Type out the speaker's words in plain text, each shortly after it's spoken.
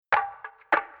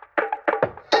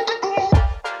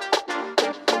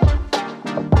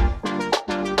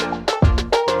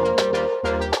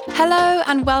Hello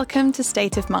and welcome to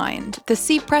State of Mind, the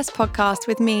C-Press podcast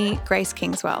with me, Grace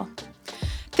Kingswell.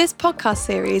 This podcast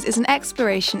series is an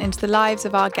exploration into the lives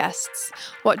of our guests,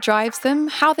 what drives them,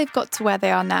 how they've got to where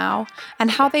they are now, and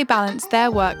how they balance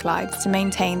their work lives to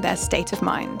maintain their state of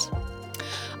mind.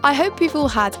 I hope you've all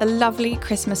had a lovely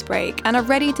Christmas break and are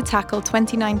ready to tackle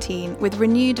 2019 with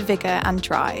renewed vigour and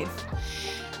drive.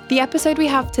 The episode we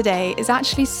have today is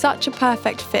actually such a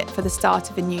perfect fit for the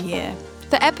start of a new year.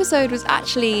 The episode was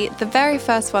actually the very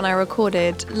first one I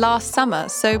recorded last summer,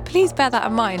 so please bear that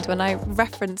in mind when I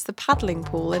reference the paddling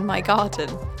pool in my garden.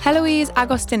 Heloise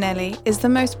Agostinelli is the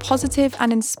most positive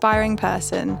and inspiring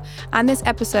person, and this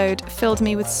episode filled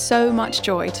me with so much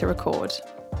joy to record.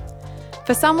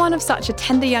 For someone of such a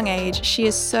tender young age, she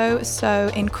is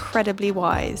so incredibly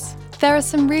wise. There are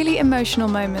some really emotional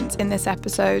moments in this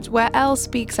episode where Elle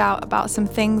speaks out about some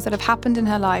things that have happened in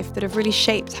her life that have really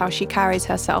shaped how she carries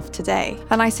herself today.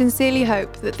 And I sincerely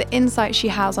hope that the insight she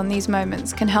has on these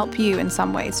moments can help you in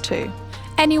some ways too.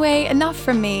 Anyway, enough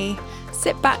from me.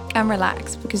 Sit back and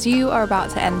relax because you are about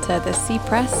to enter the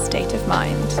C-Press State of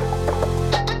Mind.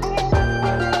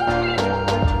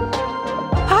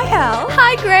 Hi, Elle.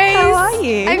 Hi, Grace. How are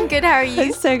you? I'm good. How are you?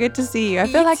 It's so good to see you. I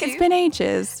feel like too. It's been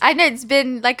ages. I know it's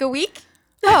been like a week.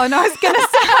 Oh, no, I was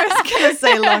gonna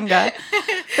say longer.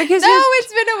 Because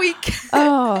it's been a week.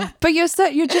 Oh, but you're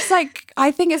just like,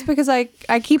 I think it's because I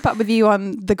keep up with you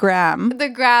on the gram.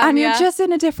 And yeah. you're just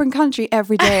in a different country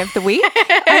every day of the week.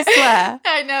 I swear.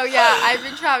 I know, yeah. I've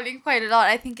been traveling quite a lot.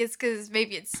 I think it's because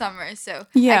maybe it's summer, so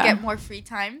Yeah. I get more free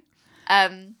time.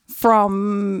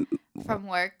 From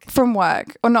work. From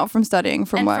work, or not from studying,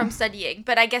 from and work. from studying.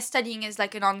 But I guess studying is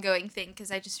like an ongoing thing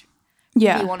because I just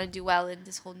Yeah. really want to do well in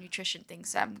this whole nutrition thing.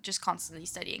 So I'm just constantly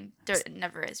studying. There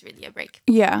never is really a break.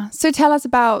 Yeah. So tell us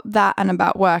about that and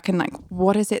about work and like,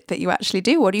 what is it that you actually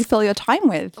do? What do you fill your time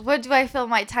with? What do I fill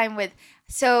my time with?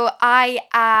 So I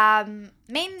am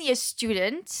mainly a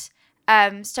student.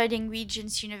 Studying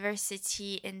Regents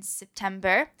University in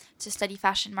September to study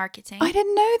fashion marketing. I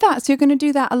didn't know that. So you're going to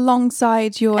do that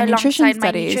alongside your nutrition my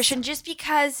studies? Nutrition, just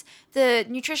because the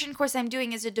nutrition course I'm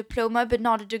doing is a diploma but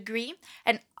not a degree.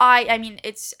 And I mean,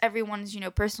 it's everyone's,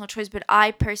 personal choice, but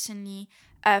I personally,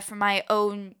 for my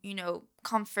own,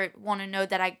 comfort, want to know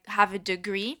that I have a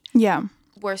degree. Yeah.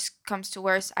 Worst comes to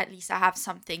worst, at least I have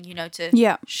something,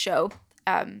 to show.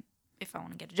 If I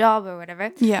want to get a job or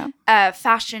whatever. Yeah.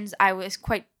 Fashions I was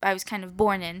kind of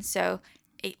born in, so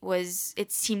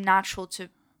it seemed natural to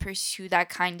pursue that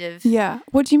kind of. Yeah.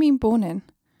 What do you mean born in?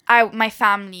 My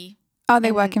family. Oh,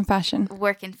 they work in fashion.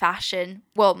 Work in fashion.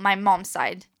 Well, my mom's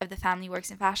side of the family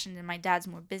works in fashion, and my dad's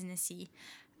more businessy.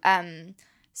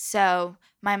 So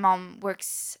my mom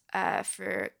works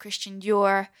for Christian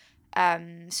Dior.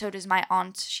 So does my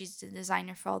aunt. She's the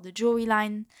designer for all the jewelry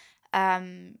line.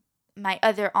 My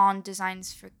other aunt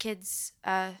designs for kids,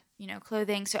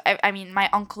 clothing. So, I mean, my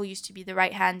uncle used to be the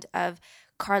right hand of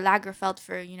Karl Lagerfeld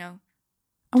for,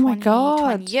 Oh my God.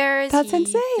 20 years. That's he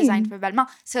insane. Designed for Balmain.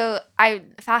 So,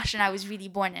 fashion I was really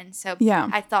born in. So, Yeah.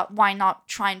 I thought, why not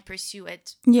try and pursue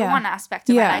it for Yeah. one aspect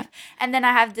of Yeah. my life? And then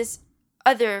I have this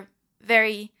other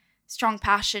very strong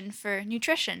passion for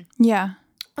nutrition, Yeah.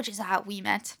 which is how we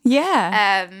met.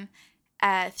 Yeah.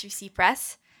 Through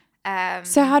C-Press.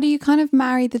 So how do you kind of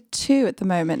marry the two at the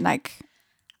moment? Like,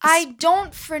 I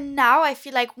don't for now. I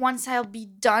feel like once I'll be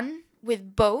done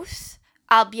with both,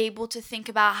 I'll be able to think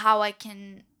about how I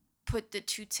can put the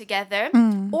two together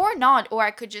or not. Or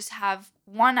I could just have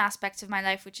one aspect of my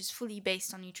life which is fully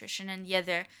based on nutrition and the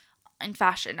other in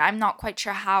fashion. I'm not quite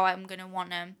sure how I'm going to want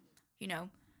to,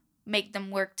 make them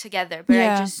work together. But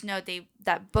Yeah. I just know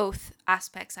that both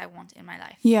aspects I want in my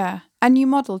life. yeah. And you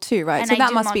model too, right? And So I that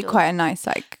do must be model. quite a nice,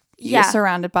 like, Yeah. you're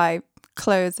surrounded by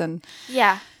clothes and,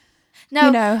 Yeah.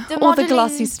 No, all the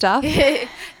glossy stuff.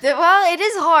 Well, it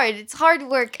is hard. It's hard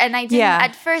work. And I didn't, Yeah.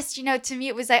 at first, to me,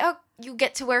 it was like, oh, you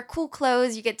get to wear cool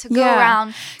clothes. You get to go Yeah.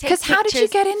 around. Because how did you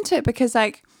get into it? Because,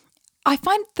 like, I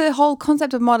find the whole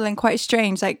concept of modeling quite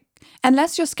strange. Like,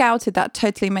 unless you're scouted, that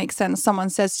totally makes sense. Someone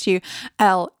says to you,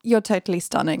 Elle, you're totally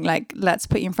stunning. Like, let's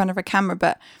put you in front of a camera.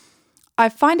 But I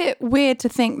find it weird to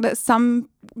think that some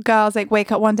girls like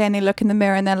wake up one day and they look in the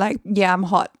mirror and they're like, yeah, I'm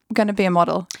hot. I'm going to be a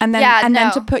model. And then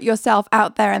then to put yourself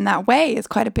out there in that way is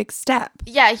quite a big step.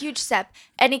 Yeah, a huge step.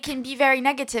 And it can be very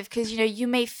negative because, you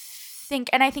may think,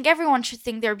 and I think everyone should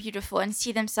think they're beautiful and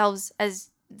see themselves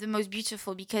as the most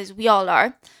beautiful because we all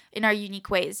are in our unique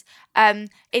ways.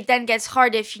 It then gets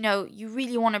hard if, you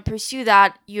really want to pursue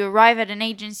that. You arrive at an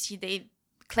agency, they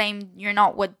claim you're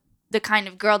not what the kind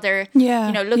of girl they're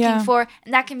looking for,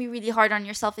 and that can be really hard on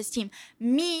your self-esteem.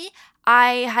 Me,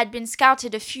 I had been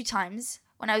scouted a few times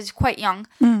when I was quite young.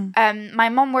 My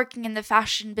mom working in the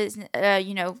fashion business,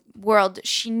 world,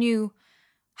 she knew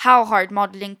how hard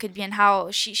modeling could be and how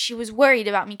she was worried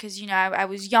about me because, I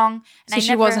was young. And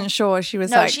she wasn't sure. She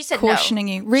was she said cautioning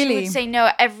you. Really? She would say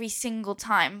no every single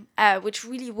time, which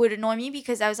really would annoy me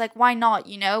because I was like, why not?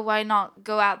 Why not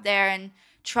go out there and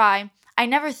try? I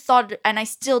never thought, and I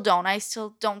still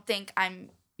don't think I'm,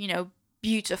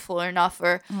 beautiful enough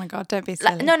or oh my god, don't be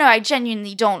silly. No, I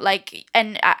genuinely don't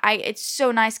and I it's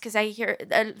so nice because I hear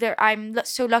I'm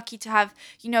so lucky to have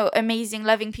amazing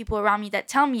loving people around me that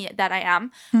tell me that I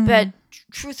am, but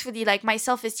truthfully, my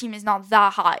self-esteem is not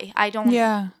that high. I don't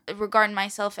regard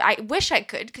myself, I wish I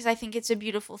could, because I think it's a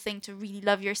beautiful thing to really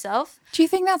love yourself. Do you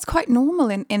think that's quite normal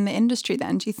in the industry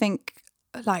then? Do you think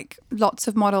lots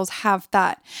of models have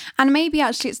that, and maybe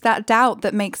actually it's that doubt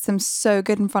that makes them so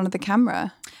good in front of the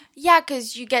camera? Yeah,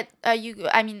 because you get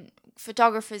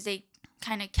photographers, they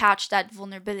kind of catch that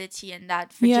vulnerability and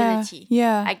that fragility.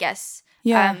 Yeah. I guess.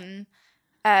 Yeah.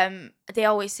 They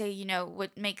always say,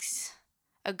 what makes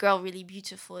a girl really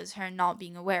beautiful is her not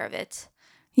being aware of it.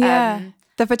 Yeah.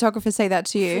 The photographers say that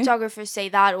to you. Photographers say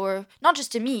that, or not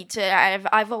just to me.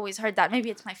 I've always heard that. Maybe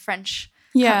it's my French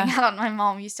coming out. My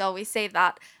mom used to always say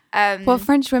that. Well,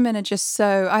 French women are just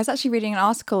so... I was actually reading an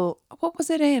article. What was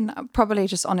it in? Probably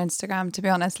just on Instagram, to be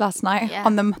honest, last night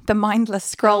on the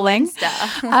mindless scrolling.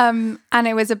 And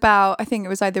it was about, I think it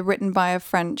was either written by a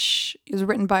French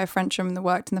woman that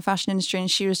worked in the fashion industry. And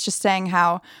she was just saying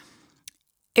how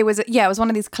it was one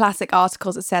of these classic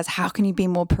articles that says, how can you be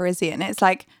more Parisian? It's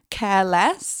care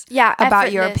less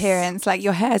about your appearance.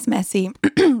 Your hair's messy.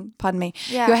 Pardon me.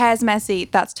 Yeah. Your hair's messy.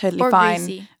 That's totally fine.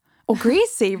 Greasy. Or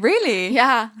greasy, really?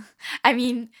 Yeah. I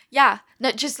mean,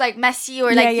 not just messy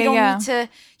or you don't need to,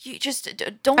 you just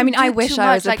don't. I mean, I wish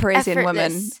I was a Parisian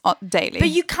effortless woman daily.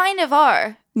 But you kind of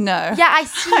are. No. Yeah, I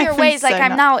see your ways.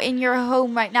 I'm now in your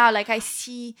home right now. I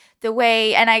see the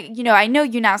way, and I know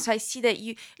you now, so I see that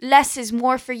less is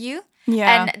more for you.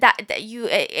 Yeah. And that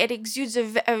it exudes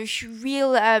a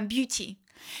real beauty.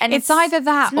 And it's either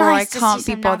that or I can't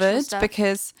be bothered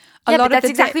because a lot of that's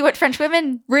exactly what French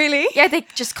women... Really? Yeah, they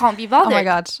just can't be bothered. Oh my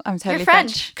God, I'm totally You're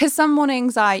French. Because some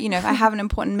mornings if I have an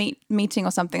important meeting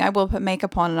or something, I will put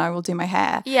makeup on and I will do my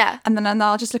hair. Yeah. And then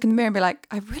I'll just look in the mirror and be like,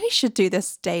 I really should do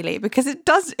this daily because it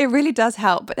really does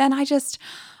help. But then I just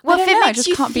makes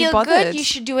you can't feel be bothered. good, you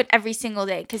should do it every single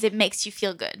day because it makes you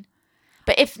feel good.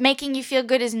 But if making you feel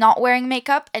good is not wearing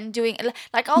makeup and doing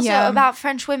about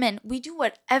French women, we do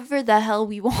whatever the hell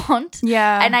we want.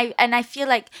 Yeah. And I feel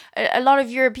like a lot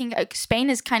of European, Spain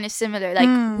is kind of similar.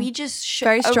 We just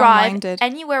very arrive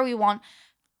anywhere we want,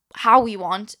 how we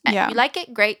want. And yeah. you like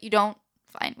it, great. You don't,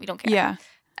 fine. We don't care.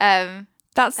 Yeah.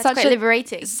 That's such quite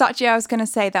liberating. I was going to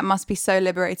say that must be so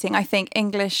liberating. I think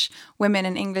English women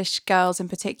and English girls in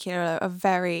particular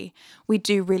we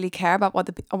do really care about what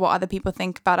other people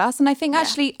think about us. And I think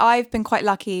actually I've been quite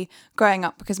lucky growing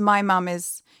up because my mum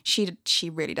she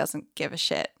really doesn't give a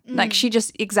shit. She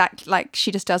just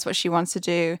she just does what she wants to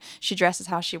do. She dresses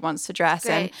how she wants to dress.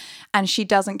 And she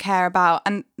doesn't care about,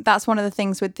 and that's one of the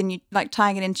things with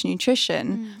tying it into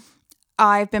nutrition.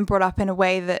 I've been brought up in a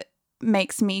way that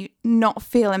makes me not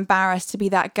feel embarrassed to be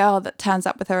that girl that turns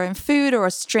up with her own food or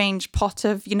a strange pot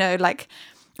of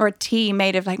or a tea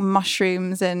made of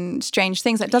mushrooms and strange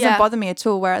things. It doesn't bother me at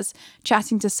all, whereas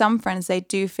chatting to some friends, they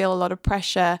do feel a lot of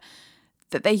pressure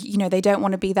that they don't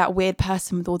want to be that weird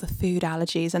person with all the food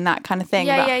allergies and that kind of thing.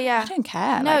 I don't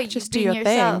care. No, just do your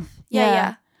yourself.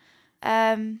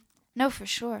 thing. No, for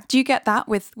sure. Do you get that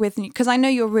with because I know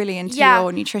you're really into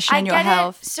your nutrition and your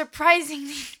health.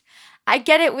 Surprisingly, I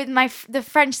get it with the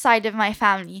French side of my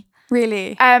family.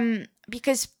 Really?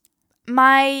 Because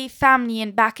my family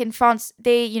back in France,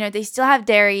 they still have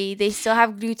dairy, they still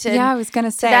have gluten. Yeah, I was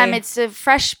gonna say. To them, it's a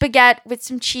fresh baguette with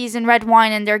some cheese and red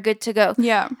wine, and they're good to go.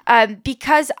 Yeah.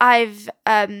 Because I've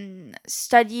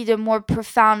studied a more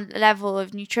profound level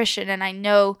of nutrition, and I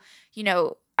know,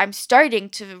 I'm starting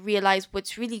to realize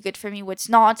what's really good for me, what's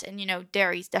not, and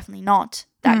dairy is definitely not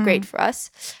that great for us.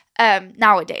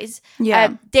 Nowadays,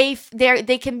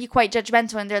 they can be quite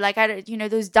judgmental, and they're like,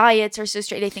 those diets are so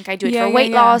straight. They think I do it for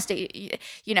weight loss. They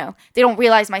don't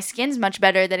realize my skin's much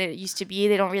better than it used to be.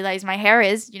 They don't realize my hair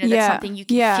is, that's something you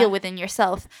can feel within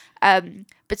yourself.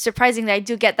 But surprisingly, I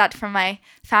do get that from my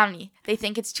family. They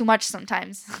think it's too much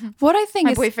sometimes. What I think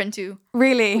my boyfriend too.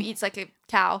 Really, who eats like a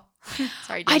cow.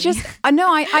 Sorry, Jamie.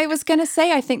 I was going to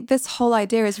say, I think this whole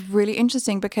idea is really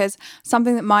interesting because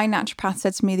something that my naturopath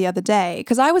said to me the other day,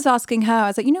 because I was asking her, I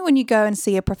was like, when you go and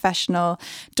see a professional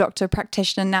doctor,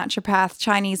 practitioner, naturopath,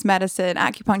 Chinese medicine,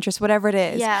 acupuncturist, whatever it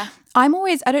is, I'm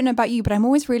always, I don't know about you, but I'm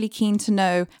always really keen to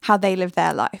know how they live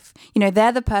their life. You know,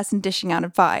 they're the person dishing out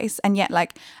advice, and yet,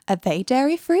 like, are they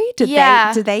dairy free? Do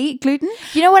they eat gluten?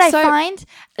 You know what I find?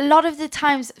 A lot of the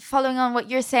times, following on what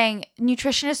you're saying,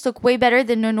 nutritionists look way better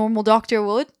than a normal doctor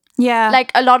would. Yeah.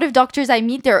 Like a lot of doctors I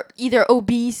meet, they're either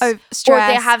obese stress, or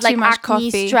they have like acne,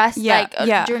 coffee. stress,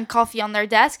 drink coffee on their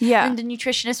desk. Yeah. And the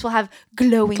nutritionist will have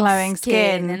glowing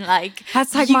skin and like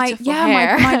that's like my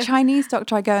Chinese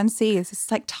doctor I go and see is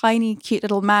this like tiny cute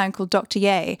little man called Dr.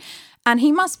 Ye. And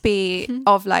he must be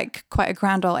of like quite a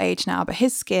grand old age now, but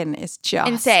his skin is just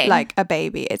insane. Like a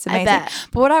baby. It's amazing.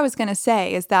 But what I was going to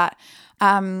say is that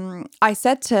I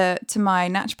said to my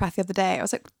naturopath the other day, I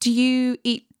was like, do you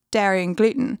eat dairy and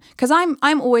gluten? Because I'm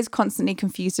always constantly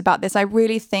confused about this. I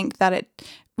really think that it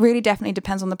really definitely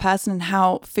depends on the person and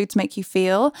how foods make you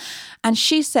feel. And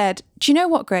she said, do you know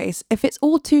what, Grace? If it's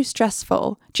all too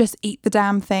stressful, just eat the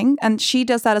damn thing. And she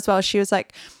does that as well. She was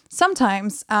like,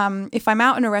 sometimes if I'm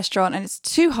out in a restaurant and it's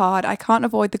too hard, I can't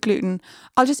avoid the gluten,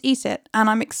 I'll just eat it. And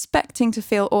I'm expecting to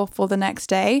feel awful the next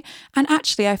day. And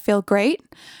actually, I feel great.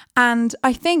 And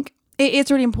I think it is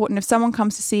really important if someone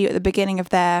comes to see you at the beginning of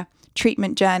their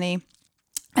treatment journey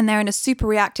and they're in a super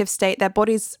reactive state, their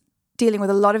body's dealing with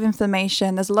a lot of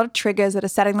inflammation, there's a lot of triggers that are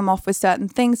setting them off with certain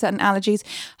things, certain allergies.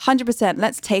 100%,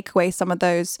 let's take away some of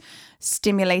those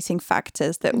stimulating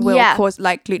factors that will cause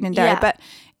like gluten and dairy. But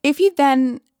if you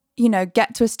then, you know,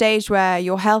 get to a stage where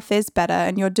your health is better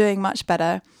and you're doing much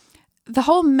better, the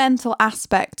whole mental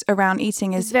aspect around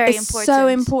eating is so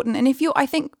important. And if you, I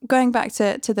think going back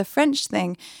to the French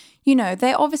thing, you know,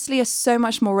 they obviously are so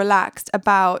much more relaxed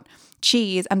about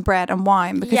cheese and bread and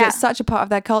wine because it's such a part of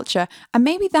their culture. And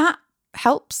maybe that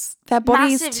helps their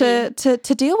bodies to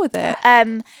deal with it.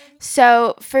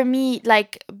 So for me,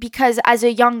 like, because as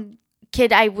a young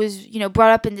kid, I was, you know,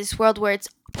 brought up in this world where it's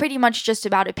pretty much just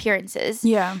about appearances.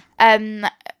 Yeah.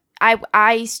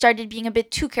 I started being a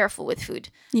bit too careful with food.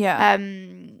 Yeah.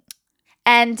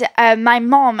 And my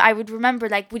mom, I would remember,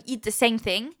 like, would eat the same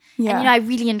thing. Yeah. And, you know, I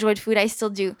really enjoyed food. I still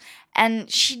do.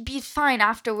 And she'd be fine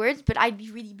afterwards, but I'd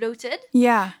be really bloated.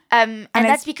 Yeah. And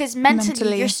that's because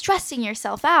mentally you're stressing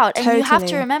yourself out. And you have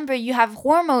to remember you have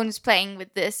hormones playing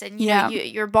with this. And, you know,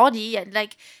 your body. And,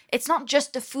 like, it's not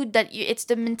just the food it's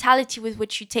the mentality with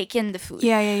which you take in the food.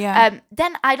 Yeah.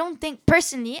 Then I don't think,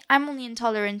 personally, I'm only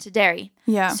intolerant to dairy.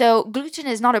 Yeah. So gluten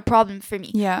is not a problem for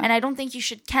me. Yeah. And I don't think you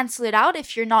should cancel it out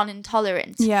if you're not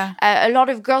intolerant. Yeah. A lot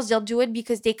of girls, they'll do it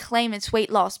because they claim it's weight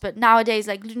loss. But nowadays,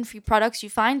 like, gluten-free products you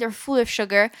find, they're full of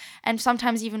sugar and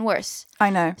sometimes even worse. I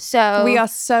know. So we are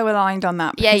so aligned on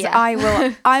that because I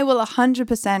will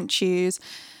 100% choose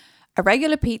a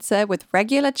regular pizza with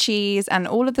regular cheese and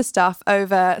all of the stuff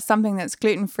over something that's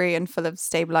gluten-free and full of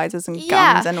stabilizers and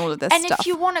gums and all of this stuff. And if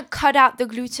you want to cut out the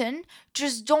gluten,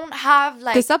 just don't have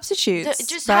like the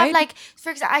substitutes. Have like, for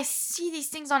example, I see these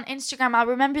things on Instagram. I'll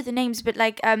remember the names, but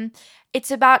like it's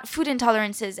about food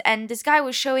intolerances, and this guy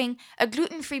was showing a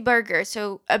gluten-free burger,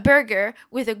 so a burger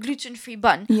with a gluten-free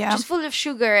bun, just full of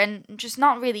sugar and just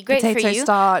not really great for you. Potato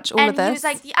starch, all of this. And he was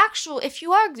like, the actual, if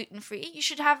you are gluten-free, you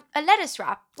should have a lettuce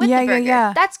wrap with the burger.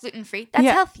 Yeah. That's gluten-free. That's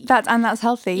healthy. That's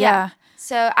healthy. Yeah.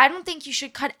 So I don't think you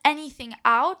should cut anything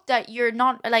out that you're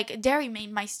not, like, dairy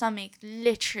made my stomach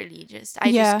literally just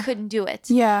couldn't do it.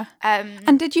 Yeah.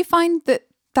 And did you find that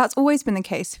that's always been the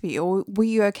case for you, or were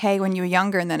you okay when you were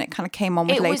younger and then it kind of came on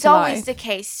with later life? It was always the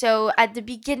case. So at the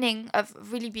beginning,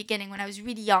 when I was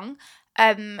really young,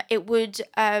 it would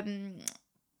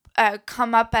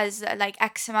come up as like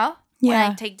eczema when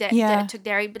I took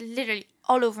dairy, but literally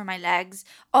all over my legs,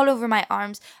 all over my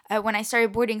arms. When I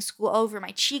started boarding school, all over my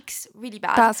cheeks, really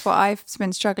bad. That's what I've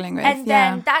been struggling with. And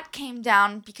then that came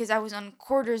down because I was on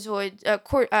cortisone,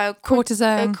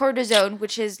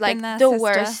 which is like the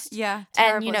worst. Yeah,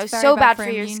 terrible. And, you know, so bad for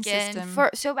your skin,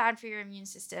 so bad for your immune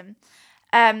system.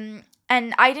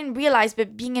 And I didn't realize,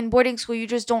 but being in boarding school, you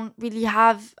just don't really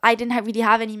I didn't really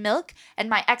have any milk, and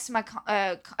my eczema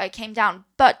came down.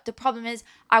 But the problem is,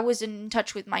 I wasn't in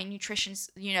touch with my nutrition,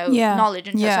 knowledge,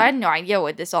 and so I had no idea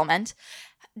what this all meant.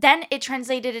 Then it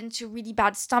translated into really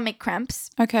bad stomach cramps.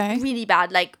 Okay. Really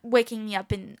bad, like waking me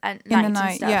up in the night and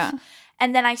stuff. Yeah.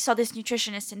 And then I saw this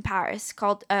nutritionist in Paris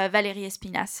called Valérie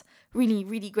Espinas. Really,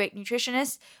 really great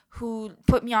nutritionist who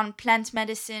put me on plant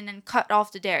medicine and cut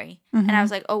off the dairy. Mm-hmm. And I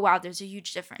was like, oh, wow, there's a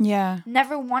huge difference. Yeah.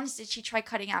 Never once did she try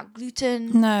cutting out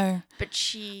gluten. No. But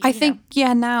I think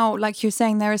now, like you're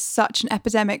saying, there is such an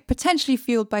epidemic, potentially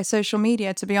fueled by social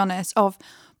media, to be honest, of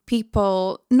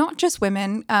people, not just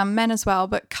women, men as well,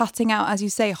 but cutting out, as you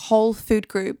say, whole food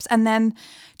groups and then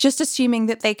just assuming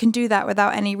that they can do that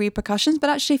without any repercussions. But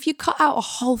actually, if you cut out a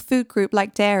whole food group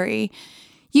like dairy,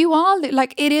 You are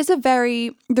like, it is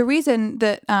the reason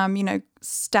that,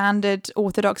 standard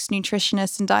orthodox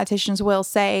nutritionists and dietitians will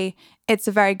say it's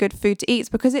a very good food to eat is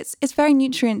because it's very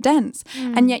nutrient dense.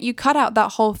 And yet you cut out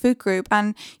that whole food group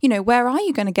and, where are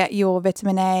you going to get your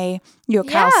vitamin A, your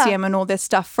calcium and all this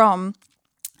stuff from?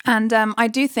 And I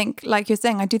do think, like you're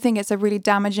saying, I do think it's a really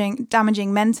damaging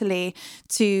mentally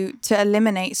to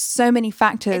eliminate so many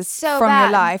factors from your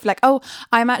life. Like, oh,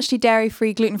 I'm actually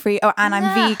dairy-free, gluten-free, and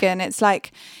I'm vegan. It's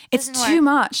like, it's too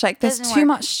much. Like, there's too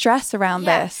much stress around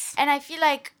this. And I feel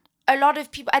like a lot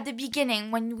of people at the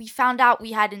beginning, when we found out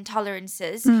we had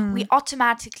intolerances, we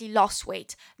automatically lost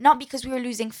weight. Not because we were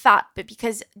losing fat, but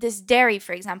because this dairy,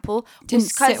 for example,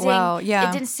 was causing,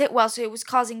 it didn't sit well, so it was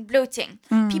causing bloating.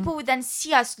 People would then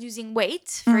see us losing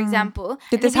weight, for example.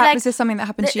 Was this something that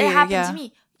happened to you? It happened to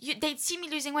me. They'd see me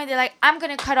losing weight. They're like, I'm going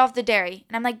to cut off the dairy.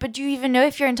 And I'm like, but do you even know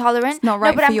if you're intolerant? It's not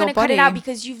right but for I'm your going to cut it out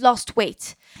because you've lost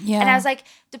weight. Yeah. And I was like,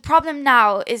 the problem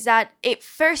now is that it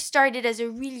first started as a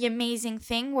really amazing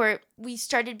thing where we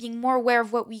started being more aware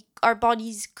of what our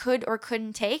bodies could or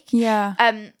couldn't take. Yeah.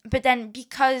 But then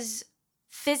because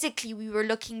physically we were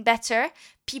looking better,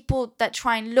 people that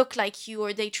try and look like you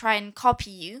or they try and copy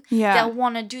you, they'll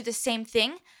want to do the same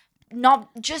thing. Not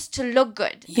just to look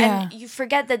good. And you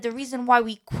forget that the reason why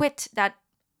we quit that,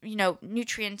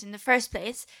 nutrient in the first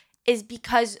place is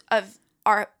because of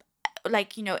our,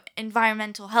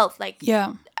 environmental health,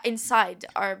 inside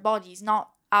our bodies,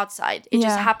 not outside. It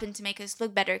just happened to make us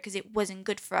look better because it wasn't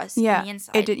good for us on the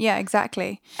inside.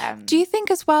 Exactly. Do you think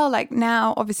as well, like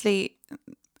now, obviously,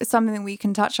 something that we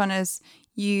can touch on is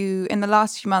you, in the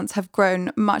last few months, have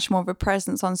grown much more of a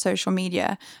presence on social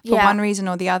media for one reason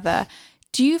or the other.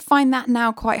 Do you find that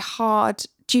now quite hard?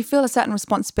 Do you feel a certain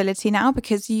responsibility now?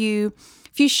 Because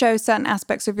if you show certain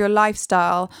aspects of your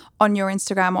lifestyle on your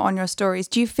Instagram or on your stories,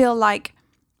 do you feel like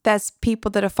there's people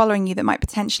that are following you that might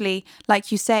potentially, like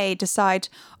you say, decide,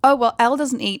 oh, well, Elle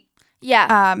doesn't eat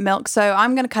milk, so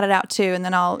I'm going to cut it out too, and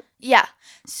then I'll... Yeah.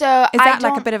 So is that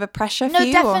like a bit of a pressure for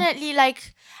you? No, definitely. Or?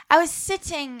 Like, I was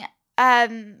sitting...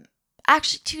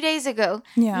 actually 2 days ago,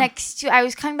 I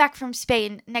was coming back from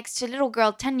Spain next to a little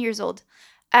girl, 10 years old.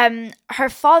 Her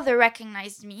father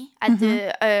recognized me at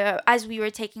as we were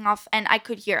taking off, and I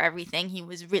could hear everything. He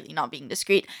was really not being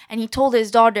discreet, and he told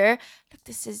his daughter, "Look,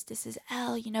 this is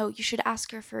Elle. You should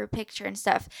ask her for a picture and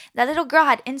stuff." That little girl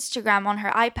had Instagram on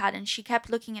her iPad, and she kept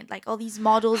looking at like all these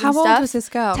models and stuff. How old was this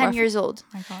girl? 10 years old.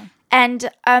 Oh my God.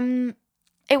 And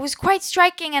it was quite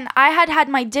striking. And I had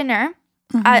my dinner.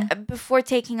 Before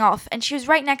taking off, and she was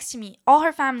right next to me. All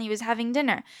her family was having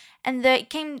dinner, and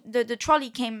the trolley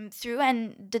came through,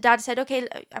 and the dad said, "Okay,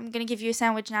 I'm gonna give you a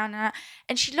sandwich now."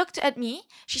 And she looked at me.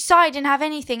 She saw I didn't have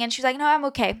anything, and she was like, "No, I'm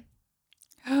okay."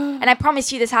 And I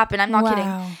promise you this happened. I'm not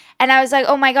kidding. And I was like,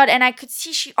 oh my God. And I could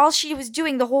see all she was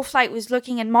doing the whole flight was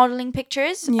looking and modeling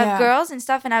pictures of girls and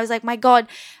stuff. And I was like, my God.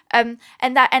 And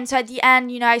so at the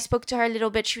end, I spoke to her a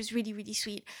little bit. She was really, really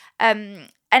sweet.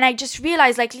 And I just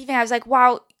realized, like, leaving, I was like,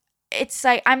 wow, it's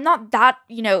like, I'm not that,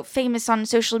 famous on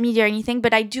social media or anything,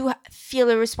 but I do feel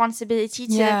a responsibility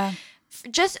to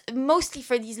just mostly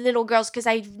for these little girls, because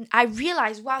I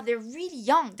realized, wow, they're really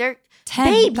young. They're 10,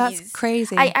 babies. That's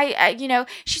crazy.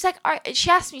 She's like, she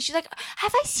asked me, she's like,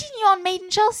 have I seen you on Made in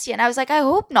Chelsea? And I was like, I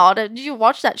hope not. Did you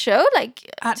watch that show? Like,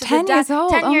 at 10 years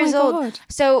old? 10 years old. God.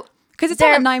 So, because it's on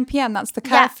at 9 p.m. That's the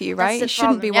curfew, right? You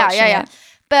shouldn't be watching it.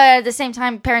 But at the same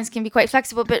time, parents can be quite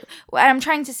flexible. But what I'm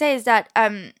trying to say is that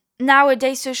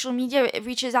nowadays social media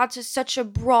reaches out to such a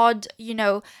broad,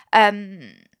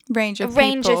 range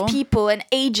of people and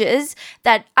ages,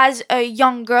 that as a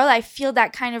young girl, I feel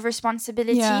that kind of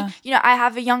responsibility. I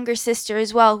have a younger sister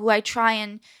as well who I try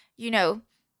and,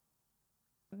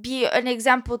 be an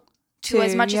example to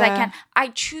as much as I can. I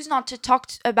choose not to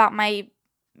talk about my,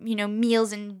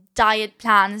 meals and diet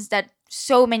plans that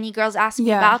so many girls ask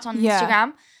me about on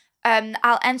Instagram.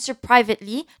 I'll answer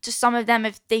privately to some of them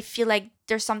if they feel like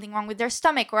there's something wrong with their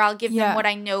stomach, or I'll give them what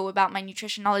I know about my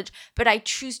nutrition knowledge. But I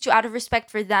choose to, out of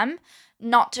respect for them,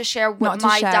 not to share what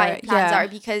my diet plans are,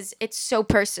 because it's so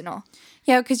personal.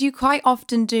 Yeah, because you quite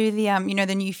often do the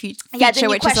the new feature,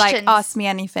 which is like Ask Me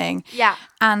Anything. Yeah.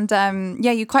 And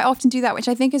you quite often do that, which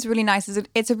I think is really nice.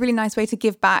 It's a really nice way to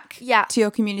give back to your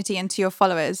community and to your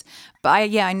followers. But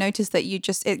I noticed that you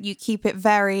keep it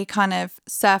very kind of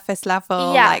surface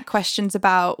level, like questions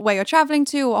about where you're traveling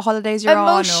to or holidays you're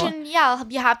on. I'll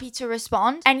be happy to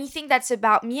respond. Anything that's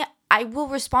about me, I will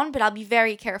respond, but I'll be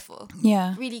very careful.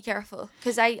 Yeah. Really careful.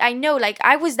 Because I know, like,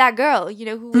 I was that girl,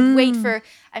 who would wait for,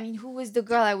 who was the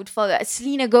girl I would follow?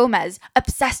 Selena Gomez.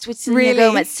 Obsessed with Selena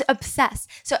Gomez. Obsessed.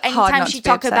 So anytime she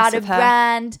talked about a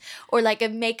brand or like a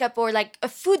makeup or like a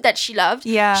food that she loved,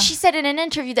 she said in an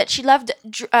interview that she loved,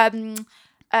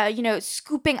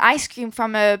 scooping ice cream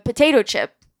from a potato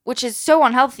chip, which is so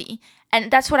unhealthy. And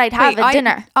that's what I'd have at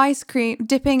dinner. Ice cream,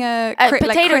 dipping a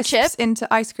potato chip into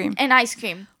ice cream. And ice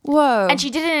cream. Whoa. And she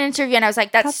did it in an interview and I was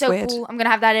like, that's so weird. Cool. I'm going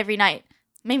to have that every night.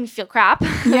 Made me feel crap.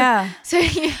 Yeah.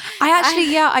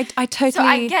 I totally. So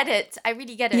I get it. I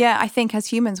really get it. Yeah, I think as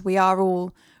humans, we are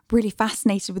all really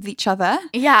fascinated with each other.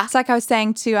 Yeah. It's like I was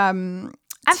saying to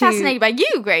I'm fascinated by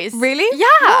you, Grace. Really? Yeah.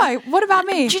 Why? What about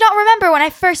me? Do you not remember when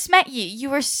I first met you? You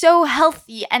were so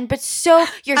healthy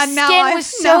your skin was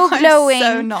so glowing.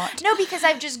 I'm so not. No, because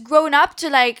I've just grown up to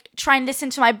like try and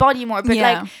listen to my body more. But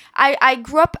like I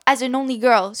grew up as an only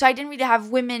girl, so I didn't really have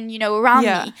women, around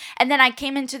me. And then I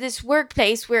came into this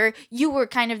workplace where you were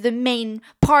kind of the main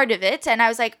part of it, and I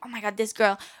was like, oh my God, this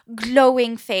girl,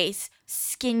 glowing face,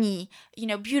 skinny,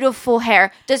 beautiful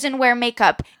hair, doesn't wear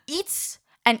makeup, eats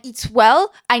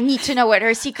well. I need to know what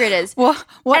her secret is. What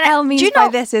Elle means by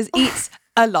this is eats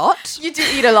a lot. You do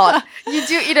eat a lot. You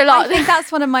do eat a lot. I think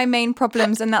that's one of my main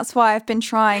problems, and that's why I've been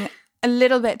trying a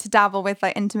little bit to dabble with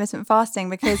like intermittent fasting,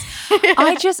 because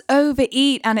I just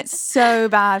overeat and it's so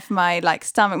bad for my like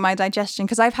stomach, my digestion,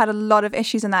 because I've had a lot of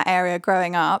issues in that area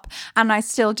growing up, and I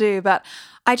still do, but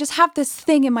I just have this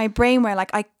thing in my brain where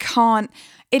like I can't.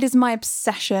 It is my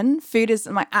obsession. Food is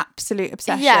my absolute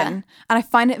obsession. Yeah. And I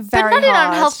find it very hard. But not in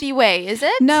an unhealthy way, is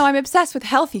it? No, I'm obsessed with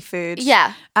healthy food.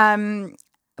 Yeah.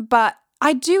 But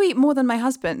I do eat more than my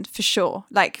husband, for sure.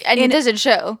 Like, and it doesn't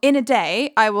show. In a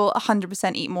day, I will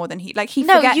 100% eat more than he. Like, he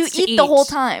forgets to eat. No, you eat the whole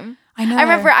time. I know. I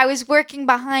remember I was working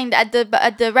behind at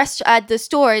the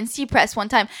store in Cypress one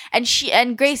time,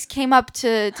 and Grace came up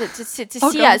to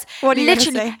see us. What are you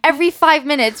Literally gonna say? Every 5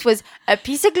 minutes was a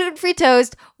piece of gluten-free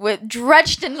toast with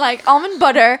drenched in like almond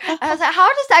butter. I was like, how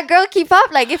does that girl keep up?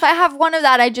 Like, if I have one of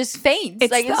that, I just faint.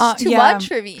 It's too much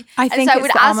for me. I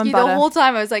would ask you the whole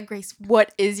time. I was like, Grace,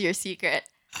 what is your secret?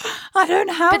 I don't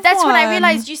have. But that's when I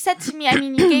realized you said to me.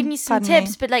 You gave me some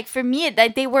tips, but like for me,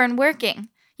 they weren't working.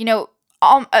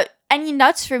 Any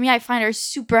nuts for me, I find are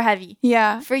super heavy.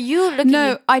 Yeah. For you,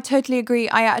 I totally agree.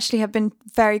 I actually have been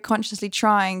very consciously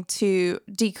trying to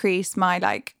decrease my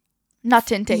like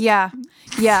nut intake. Yeah.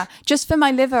 Just for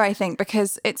my liver, I think,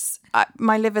 because it's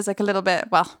my liver's like a little bit,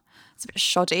 well, it's a bit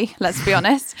shoddy, let's be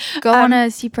honest. Go on a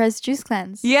Cypress juice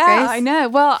cleanse. Yeah, Grace. I know.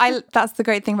 Well, that's the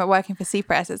great thing about working for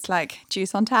Cypress. It's like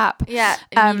juice on tap. Yeah,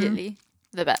 immediately.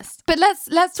 The best. But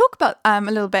let's talk about a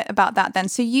little bit about that then.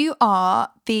 So you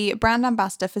are the brand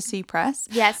ambassador for Cypress.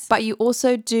 Yes. But you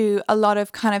also do a lot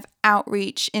of kind of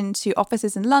outreach into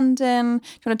offices in London. Do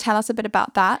you want to tell us a bit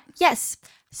about that? Yes.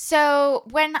 So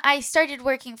when I started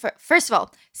working first of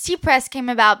all, Cypress came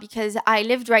about because I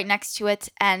lived right next to it,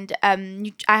 and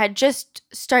I had just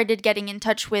started getting in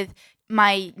touch with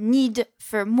my need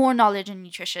for more knowledge in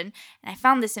nutrition, and I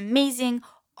found this amazing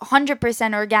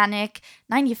 100% organic,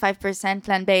 95%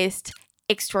 plant-based,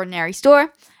 extraordinary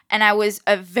store. And I was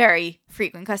a very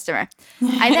frequent customer.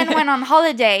 I then went on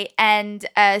holiday, and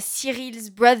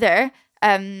Cyril's brother,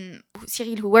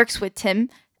 Cyril, who works with Tim,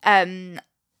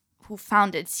 who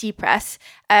founded Cypress,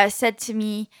 said to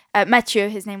me, Mathieu,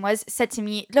 his name was, said to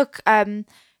me, look,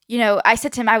 I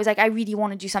said to him, I was like, I really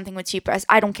want to do something with Cypress.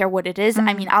 I don't care what it is.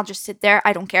 I'll just sit there.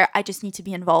 I don't care. I just need to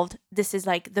be involved. This is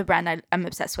like the brand I'm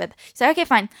obsessed with. So, okay,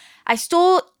 fine. I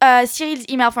stole Cyril's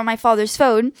email from my father's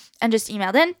phone and just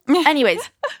emailed in. Anyways,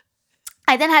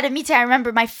 I then had a meeting. I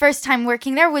remember my first time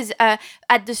working there was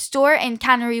at the store in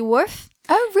Canary Wharf.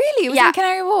 Oh, really? It was in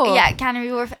Canary Wharf? Yeah,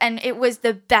 Canary Wharf. And it was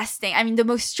the best thing. The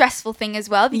most stressful thing as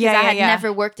well, because I had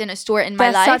never worked in a store in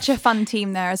my life. There's such a fun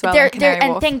team there as well in Canary Wharf.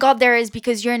 And thank God there is,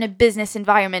 because you're in a business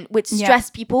environment with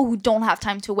stressed people who don't have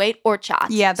time to wait or chat.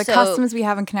 Yeah, the customers we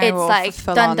have in Canary Wharf it's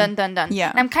like done.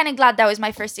 Yeah. And I'm kind of glad that was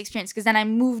my first experience, because then I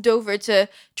moved over to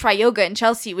Try Yoga in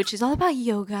Chelsea, which is all about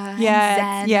yoga and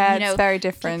Zen. Yeah, it's very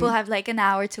different. People have like an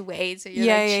hour to wait, so you're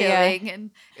chilling,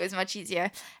 and it was much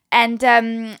easier. And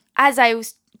as I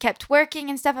kept working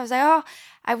and stuff, I was like, oh,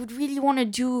 I would really want to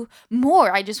do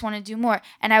more. I just want to do more.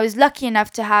 And I was lucky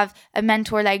enough to have a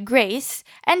mentor like Grace,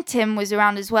 and Tim was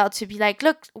around as well, to be like,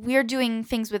 look, we're doing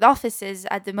things with offices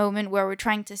at the moment where we're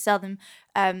trying to sell them,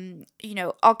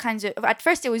 all kinds of, at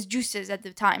first it was juices at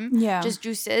the time, just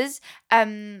juices,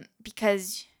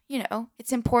 because,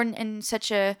 it's important in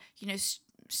such a,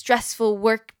 stressful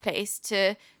workplace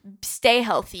to stay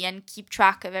healthy and keep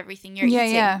track of everything you're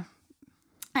eating. Yeah.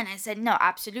 And I said, no,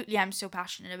 absolutely. I'm so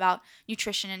passionate about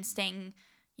nutrition and staying,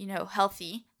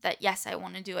 healthy that yes, I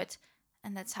want to do it.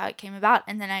 And that's how it came about.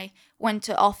 And then I went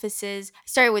to offices. I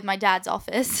started with my dad's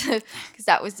office because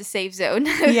that was the safe zone.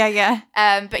 Yeah.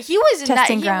 But he was in that.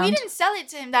 Testing ground. We didn't sell it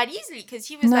to him that easily because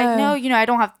he was like, no, I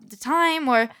don't have the time.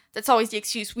 Or that's always the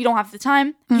excuse. We don't have the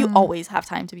time. You always have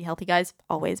time to be healthy, guys.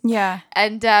 Always. Yeah.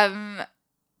 And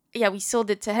we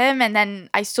sold it to him. And then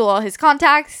I stole all his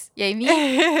contacts. Yay me.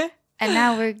 And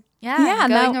now we're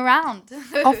going around.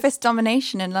 Office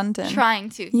domination in London.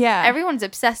 Trying to. Yeah. Everyone's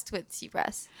obsessed with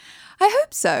C-Press. I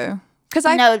hope so.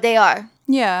 No, they are.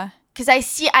 Yeah. Because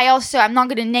I'm not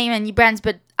going to name any brands,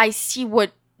 but I see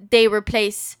what they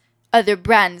replace other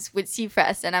brands with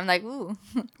C-Press. And I'm like, ooh.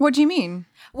 What do you mean?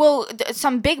 Well,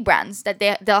 some big brands that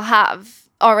they'll have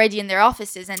already in their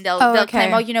offices. And they'll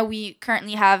claim, we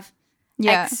currently have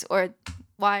X or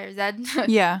Y or Z.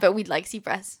 Yeah. But we'd like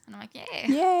C-Press. And I'm like, yay.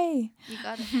 Yay. You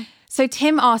got it. So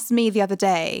Tim asked me the other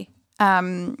day,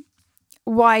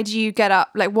 why do you get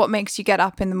up? Like, what makes you get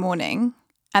up in the morning?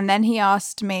 And then he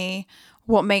asked me,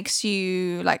 what makes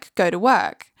you like go to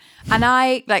work? And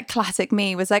I, like classic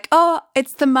me, was like, oh,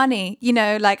 it's the money.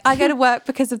 Like I go to work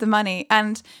because of the money.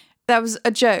 And that was a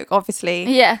joke, obviously.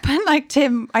 Yeah. But like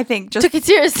Tim, I think just took it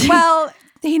seriously. Well,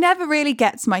 he never really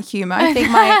gets my humor.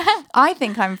 I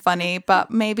think I'm funny, but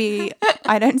maybe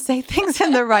I don't say things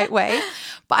in the right way.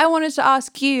 But I wanted to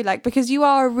ask you, like, because you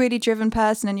are a really driven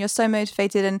person and you're so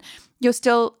motivated and you're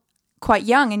still quite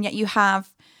young and yet you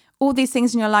have all these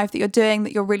things in your life that you're doing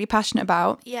that you're really passionate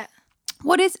about. Yeah.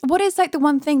 What is like the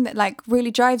one thing that like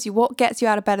really drives you? What gets you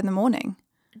out of bed in the morning?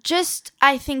 Just,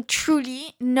 I think,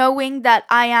 truly knowing that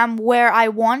I am where I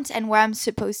want and where I'm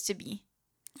supposed to be.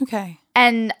 Okay.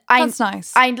 And that's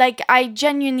nice. I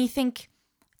genuinely think,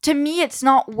 to me, it's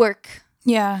not work.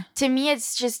 Yeah. To me,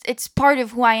 it's part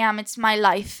of who I am. It's my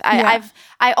life.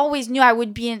 I always knew I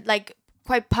would be in like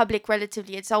quite public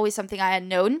relatively. It's always something I had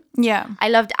known. Yeah. I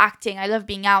loved acting. I love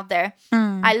being out there.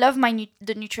 I love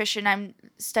the nutrition I'm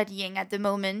studying at the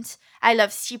moment. I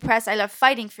love C-Press. I love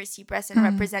fighting for C-Press and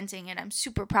representing it. I'm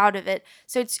super proud of it.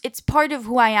 So it's part of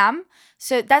who I am.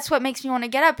 So that's what makes me want to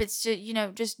get up. It's to,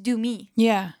 just do me.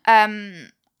 Yeah.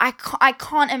 I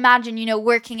can't imagine,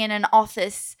 working in an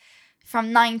office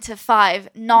from 9 to 5,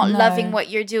 not loving what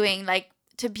you're doing. Like,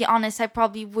 to be honest, I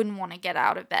probably wouldn't want to get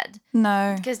out of bed.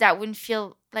 No. Because that wouldn't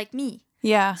feel like me.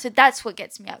 Yeah. So that's what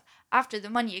gets me up. After the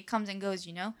money, it comes and goes,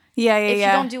 Yeah. If you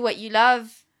don't do what you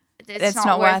love, it's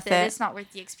not worth it. It's not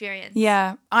worth the experience.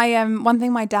 Yeah. One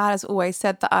thing my dad has always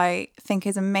said that I think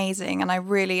is amazing, and I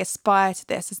really aspire to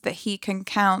this, is that he can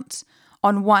count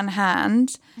on one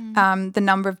hand the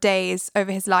number of days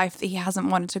over his life that he hasn't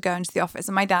wanted to go into the office.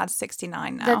 And my dad's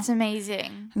 69 now. That's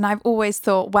amazing. And I've always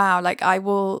thought, wow, like I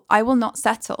will not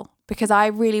settle, because I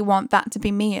really want that to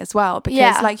be me as well.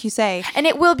 Because like you say, and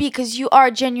it will be, because you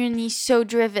are genuinely so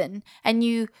driven, and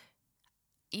you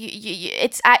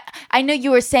it's I know you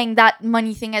were saying that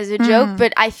money thing as a joke,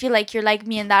 but I feel like you're like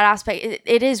me in that aspect.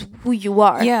 It is who you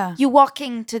are. Yeah. You walk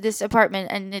into this apartment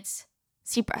and it's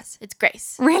C-Press. It's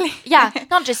Grace. Really? Yeah.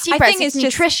 Not just C-Press. It's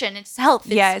nutrition. It's health.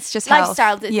 It's just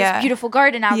lifestyle. Health. This beautiful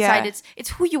garden outside. It's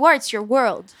who you are. It's your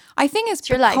world. I think it's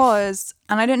your life. Because,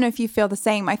 and I don't know if you feel the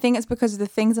same, I think it's because of the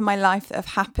things in my life that have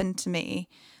happened to me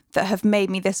that have made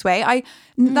me this way.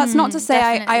 That's not to say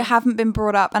I haven't been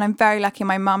brought up, and I'm very lucky.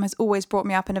 My mum has always brought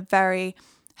me up in a very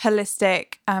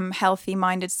holistic,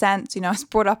 healthy-minded sense. I was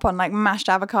brought up on like mashed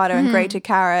avocado and grated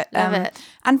carrot. Love it.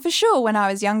 And for sure, when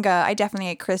I was younger, I definitely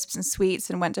ate crisps and sweets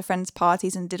and went to friends'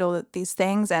 parties and did all of these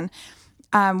things. And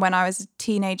when I was a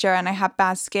teenager and I had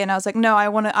bad skin, I was like, no,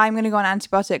 I'm going to go on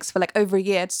antibiotics for like over a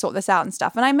year to sort this out and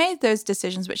stuff. And I made those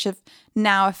decisions, which have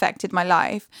now affected my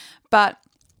life. But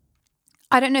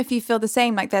I don't know if you feel the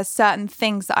same. Like, there's certain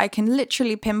things that I can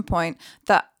literally pinpoint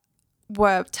that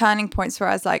were turning points where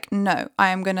I was like, no,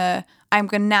 I'm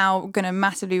now gonna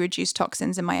massively reduce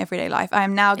toxins in my everyday life. I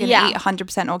am now gonna eat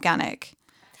 100% organic.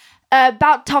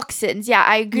 About toxins,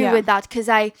 I agree with that, because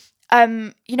I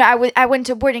went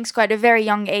to boarding school at a very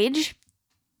young age,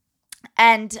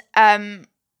 and the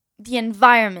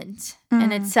environment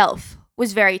in itself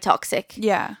was very toxic.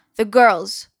 Yeah, the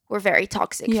girls were very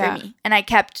toxic for me, and I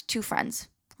kept 2 friends.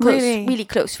 Really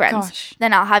close friends. Gosh.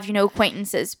 Then I'll have,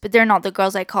 acquaintances, but they're not the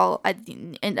girls I call at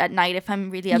night if I'm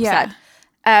really upset.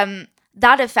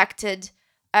 That affected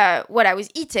what I was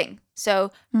eating.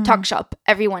 So Talk Shop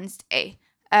every Wednesday,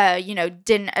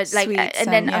 dinner,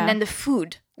 and then the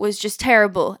food was just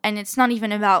terrible. And it's not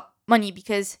even about money,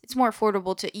 because it's more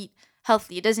affordable to eat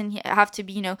healthy. It doesn't have to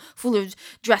be, full of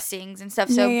dressings and stuff.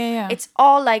 So it's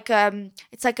all like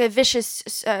it's like a vicious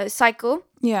cycle.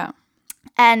 Yeah.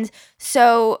 And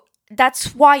so that's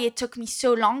why it took me so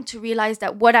long to realize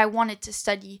that what I wanted to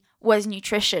study was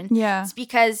nutrition. Yeah. It's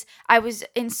because I was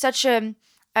in such a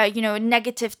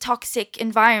negative, toxic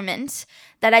environment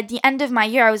that at the end of my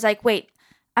year, I was like, wait,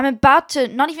 I'm about to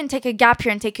not even take a gap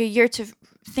year and take a year to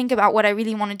think about what I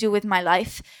really want to do with my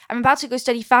life. I'm about to go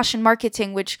study fashion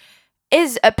marketing, which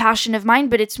is a passion of mine,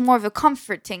 but it's more of a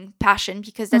comforting passion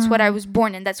because that's what I was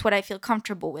born in. That's what I feel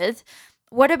comfortable with.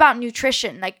 What about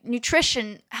nutrition? Like,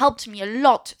 nutrition helped me a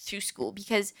lot through school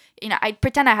because, I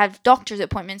pretend I have doctor's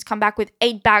appointments, come back with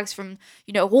 8 bags from,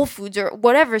 Whole Foods or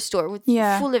whatever store with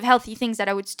full of healthy things that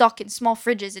I would stock in small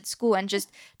fridges at school and just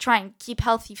try and keep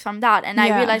healthy from that. And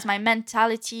I realized my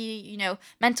mentality,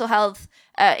 mental health,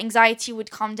 anxiety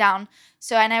would calm down.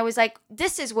 So, and I was like,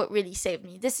 this is what really saved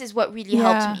me. This is what really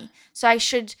helped me. So I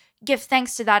should give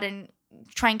thanks to that and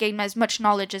try and gain as much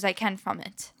knowledge as I can from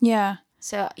it. Yeah.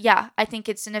 So, yeah, I think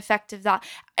it's an effect of that.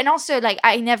 And also, like,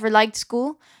 I never liked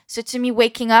school. So to me,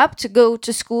 waking up to go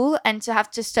to school and to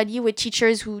have to study with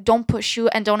teachers who don't push you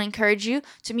and don't encourage you,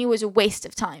 to me was a waste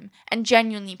of time and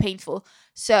genuinely painful.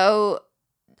 So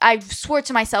I swore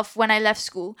to myself when I left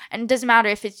school, and it doesn't matter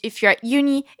if you're at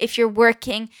uni, if you're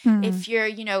working, if you're,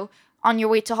 on your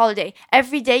way to holiday.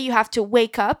 Every day you have to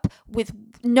wake up with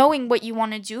knowing what you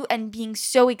want to do and being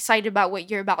so excited about what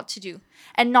you're about to do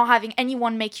and not having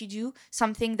anyone make you do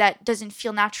something that doesn't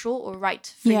feel natural or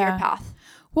right for your path.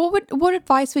 What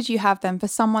advice would you have then for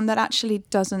someone that actually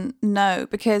doesn't know?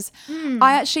 Because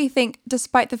I actually think,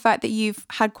 despite the fact that you've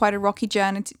had quite a rocky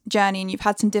journey and you've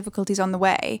had some difficulties on the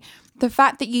way, the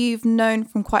fact that you've known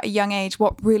from quite a young age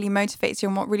what really motivates you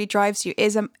and what really drives you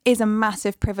is a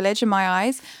massive privilege in my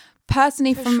eyes.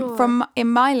 Personally, from in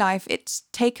my life, it's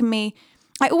taken me,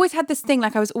 I always had this thing,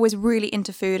 like I was always really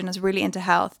into food and I was really into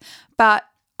health, but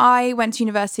I went to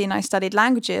university and I studied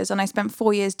languages and I spent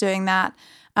 4 years doing that.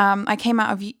 I came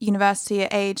out of university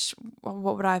at age,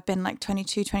 what would I have been, like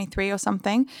 22, 23 or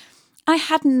something. I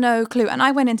had no clue. And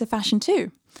I went into fashion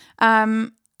too.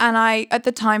 And I, at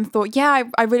the time, thought, I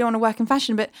really want to work in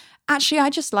fashion. But actually, I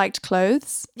just liked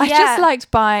clothes. I just liked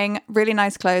buying really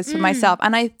nice clothes for myself.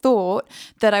 And I thought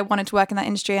that I wanted to work in that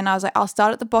industry. And I was like, I'll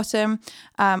start at the bottom.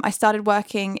 I started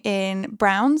working in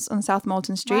Browns on South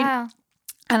Moulton Street. Wow.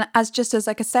 And as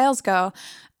like a sales girl.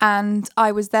 And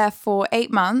I was there for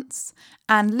 8 months.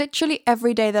 And literally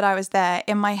every day that I was there,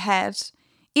 in my head,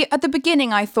 at the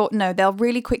beginning, I thought, no, they'll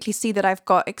really quickly see that I've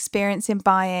got experience in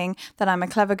buying, that I'm a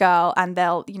clever girl, and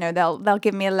they'll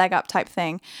give me a leg up type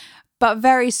thing. But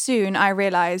very soon I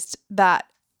realized that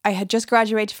I had just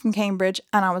graduated from Cambridge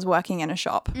and I was working in a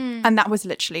shop. And that was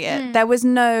literally it. There was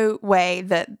no way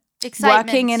that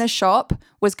working in a shop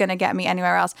was going to get me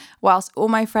anywhere else, whilst all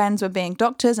my friends were being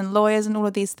doctors and lawyers and all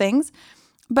of these things.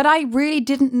 But I really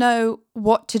didn't know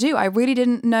what to do. I really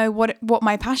didn't know what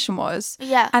my passion was.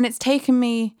 Yeah. And it's taken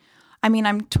me,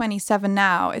 I'm 27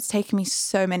 now. It's taken me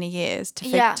so many years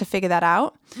to figure that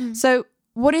out. So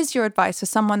what is your advice for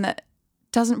someone that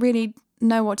doesn't really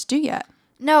know what to do yet?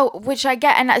 No, which I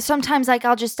get. And sometimes, like,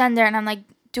 I'll just stand there and I'm like,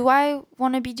 do I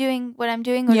want to be doing what I'm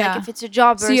doing? Or like if it's a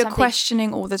job or something. So you're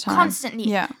questioning all the time. Constantly.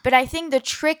 Yeah. But I think the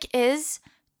trick is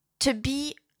to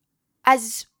be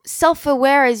as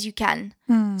self-aware as you can.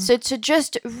 So to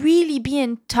just really be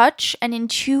in touch and in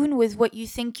tune with what you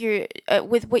think you're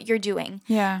with what you're doing.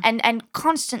 Yeah. And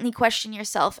constantly question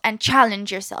yourself and challenge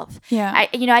yourself. Yeah.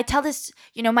 I tell this,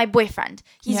 my boyfriend,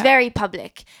 he's very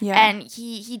public and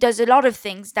he does a lot of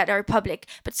things that are public,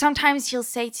 but sometimes he'll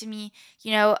say to me,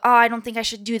 I don't think I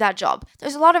should do that job.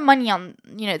 There's a lot of money on,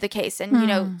 the case,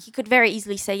 and he could very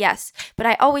easily say yes. But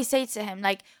I always say to him,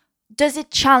 like, does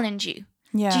it challenge you?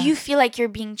 Yeah. Do you feel like you're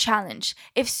being challenged?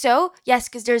 If so, yes,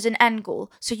 because there's an end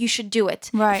goal. So you should do it.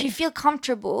 Right. If you feel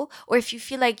comfortable or if you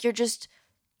feel like you're just,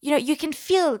 you can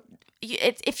feel,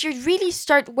 if you really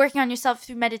start working on yourself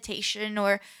through meditation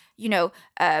or,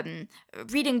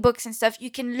 reading books and stuff,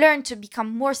 you can learn to become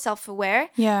more self-aware.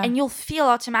 Yeah. And you'll feel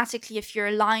automatically if you're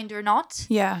aligned or not.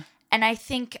 Yeah. And I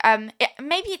think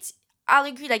I'll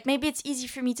agree, like, maybe it's easy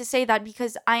for me to say that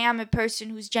because I am a person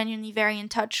who's genuinely very in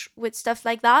touch with stuff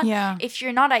like that. Yeah. If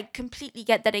you're not, I completely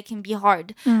get that it can be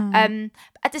hard.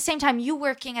 At the same time, you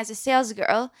working as a sales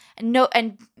girl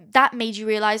and that made you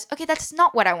realize, okay, that's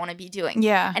not what I want to be doing.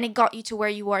 Yeah. And it got you to where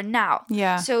you are now.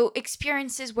 Yeah. So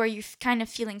experiences where you're kind of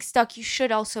feeling stuck, you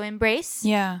should also embrace.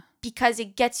 Yeah. Because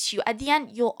it gets you, at the end,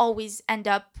 you'll always end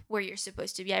up where you're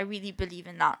supposed to be. I really believe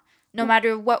in that. No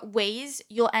matter what ways,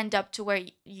 you'll end up to where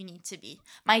you need to be.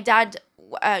 My dad,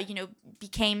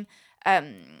 became,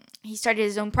 he started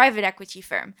his own private equity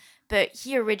firm, but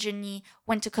he originally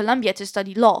went to Columbia to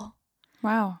study law.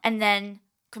 Wow. And then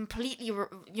completely,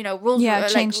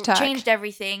 rules, changed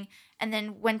everything, and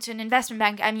then went to an investment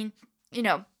bank. I mean,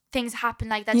 things happen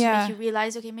like that to make you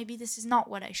realize, okay, maybe this is not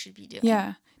what I should be doing.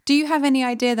 Yeah. Do you have any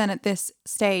idea then at this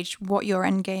stage what your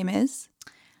end game is?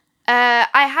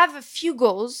 I have a few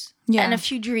goals and a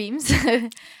few dreams.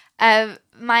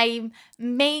 My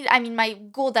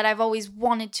goal that I've always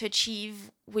wanted to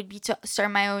achieve would be to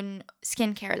start my own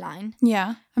skincare line.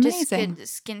 Yeah, amazing.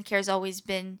 Skincare has always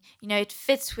been, it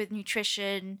fits with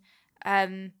nutrition.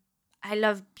 I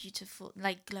love beautiful,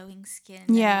 like glowing skin.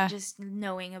 Yeah. And just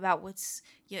knowing about what's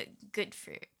good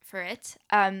for it.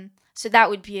 So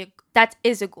that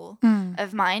is a goal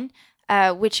of mine.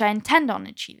 Which I intend on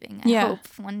achieving, I hope,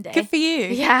 one day. Good for you.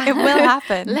 Yeah. It will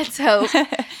happen. Let's hope.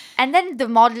 And then the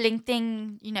modeling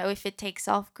thing, if it takes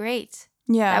off, great.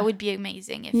 Yeah. That would be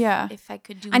amazing if I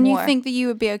could do and more. And you think that you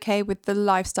would be okay with the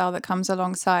lifestyle that comes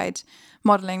alongside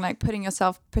modeling, like putting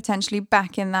yourself potentially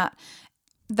back in that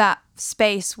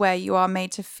space where you are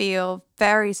made to feel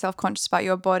very self-conscious about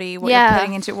your body, what you're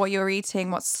putting into it, what you're eating,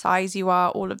 what size you are,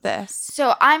 all of this.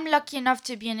 So I'm lucky enough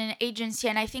to be in an agency,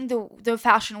 and I think the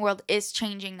fashion world is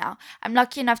changing now. I'm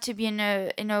lucky enough to be in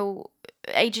a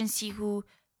agency who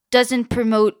doesn't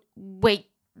promote weight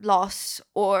loss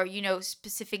or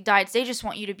specific diets. They just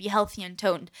want you to be healthy and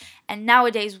toned. And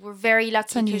nowadays we're very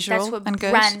lucky because that's what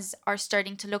brands are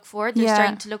starting to look for. They're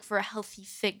starting to look for healthy,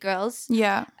 fit girls.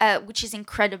 Yeah. Which is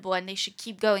incredible, and they should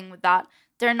keep going with that.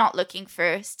 They're not looking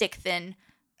for stick thin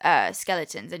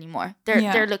skeletons anymore.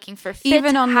 They're looking for fit,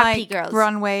 even on happy girls.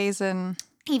 Runways and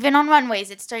even on runways,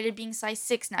 it started being size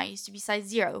 6 now. It used to be size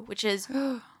 0, which is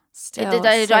still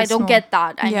I don't get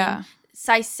that. I mean,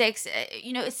 size 6,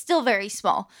 it's still very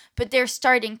small, but they're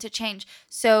starting to change.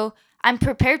 So I'm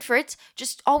prepared for it.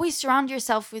 Just always surround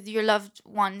yourself with your loved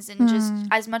ones and just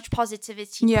as much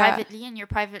positivity privately in your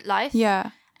private life.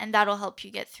 Yeah. And that'll help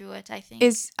you get through it, I think.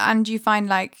 And you find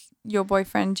like your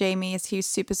boyfriend, Jamie, is he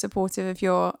super supportive of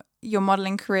your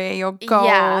modeling career, your goals?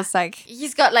 Yeah. Like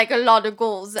he's got like a lot of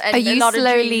goals and are you a lot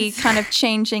slowly of dreams. kind of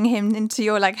changing him into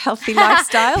your like healthy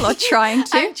lifestyle or trying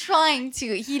to? I'm trying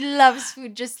to. He loves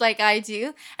food just like I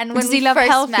do. And when does he love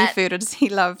healthy food, or does he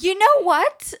love? You know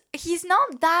what? He's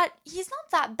not that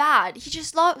bad. He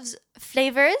just loves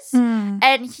flavors,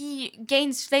 and he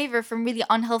gains flavor from really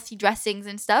unhealthy dressings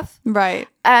and stuff. Right.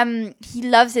 He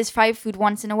loves his fried food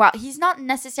once in a while. He's not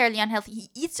necessarily unhealthy. He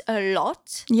eats a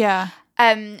lot. Yeah.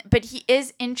 But he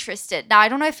is interested. Now, I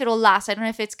don't know if it'll last. I don't know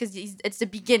if it's because it's the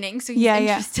beginning. So he's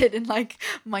interested in like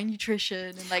my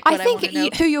nutrition and like what I want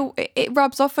to know. It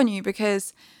rubs off on you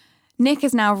because Nick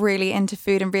is now really into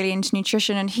food and really into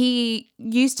nutrition. And he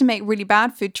used to make really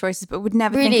bad food choices, but would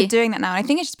never think of doing that now. And I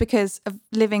think it's just because of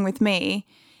living with me.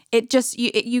 It just,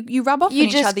 you rub off on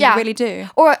each other. You really do.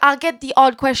 Or I'll get the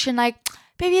odd question like,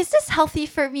 baby, is this healthy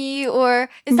for me? Or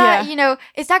is that,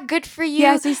 is that good for you?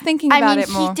 Yes, he's thinking about it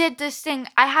more. He did this thing.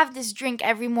 I have this drink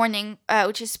every morning,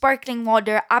 which is sparkling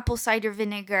water, apple cider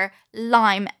vinegar,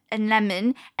 lime, and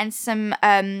lemon, and some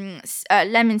lemon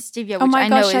stevia, which I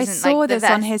know isn't like the best. Oh my gosh, I saw this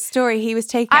on his story. He was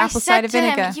taking apple cider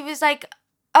vinegar. He was like,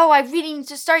 oh, I really need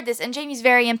to start this. And Jamie's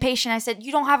very impatient. I said,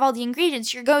 you don't have all the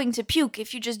ingredients. You're going to puke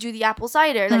if you just do the apple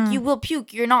cider. Like, you will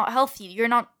puke. You're not healthy. You're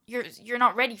not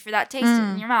ready for that taste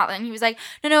in your mouth. And he was like,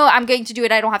 no, I'm going to do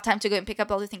it. I don't have time to go and pick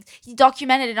up all the things. He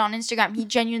documented it on Instagram. He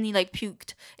genuinely like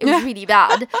puked. It was really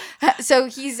bad. So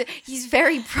he's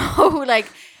very pro, like,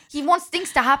 he wants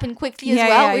things to happen quickly as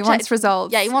well. Yeah, he wants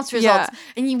results. Yeah, he wants results.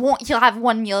 And he'll have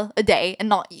one meal a day and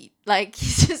not eat. Like,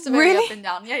 he's just very up and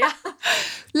down. Yeah.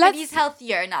 But he's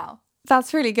healthier now.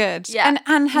 That's really good. Yeah.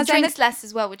 And he drinks less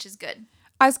as well, which is good.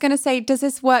 I was going to say, does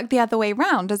this work the other way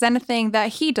around? Does anything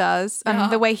that he does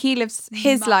and the way he lives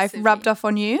his life rubbed off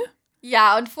on you?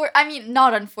 Yeah,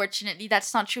 not unfortunately,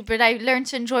 that's not true, but I learned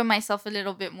to enjoy myself a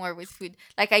little bit more with food.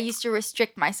 Like, I used to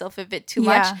restrict myself a bit too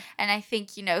much, and I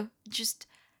think, just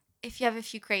if you have a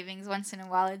few cravings once in a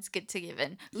while, it's good to give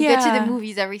in. We go to the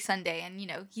movies every Sunday, and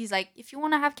he's like, if you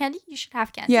want to have candy, you should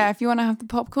have candy. Yeah, if you want to have the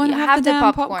popcorn, have the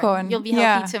damn popcorn. You'll be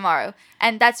healthy tomorrow.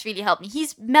 And that's really helped me.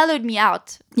 He's mellowed me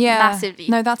out massively.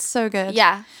 No, that's so good.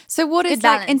 Yeah. So what is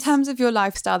like in terms of your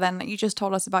lifestyle then? Like you just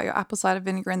told us about your apple cider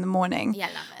vinegar in the morning. Yeah,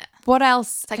 I love it. What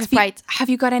else? It's like Sprite. Have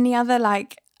you got any other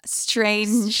like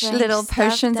strange little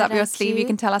potions up your sleeve you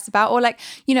can tell us about? Or like,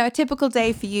 a typical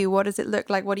day for you, what does it look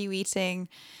like? What are you eating?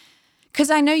 Because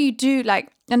I know you do,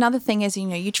 like, another thing is,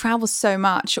 you travel so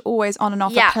much, always on and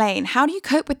off a plane. How do you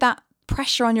cope with that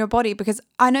pressure on your body? Because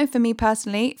I know for me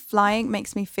personally, flying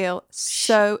makes me feel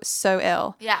so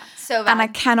ill. Yeah, so bad. And I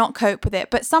cannot cope with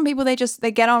it. But some people, they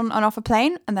get on and off a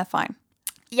plane and they're fine.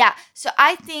 Yeah, so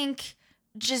I think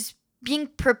just being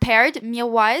prepared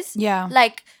meal-wise. Yeah.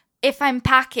 Like, if I'm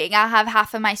packing, I'll have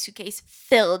half of my suitcase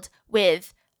filled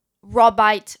with raw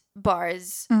bite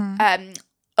bars,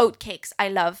 oat cakes I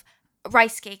love,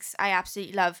 rice cakes I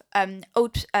absolutely love,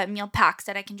 oat meal packs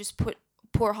that I can just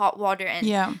pour hot water in.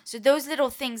 Yeah. So those little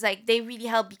things, like, they really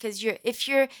help, because if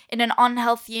you're in an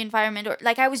unhealthy environment, or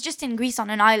like I was just in Greece on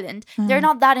an island, they're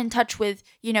not that in touch with,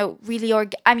 you know, really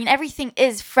I mean, everything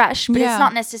is fresh, but it's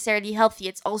not necessarily healthy.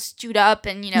 It's all stewed up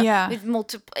and, you know, with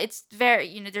multiple, it's very,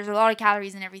 you know, there's a lot of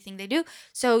calories in everything they do.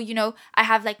 So, you know, I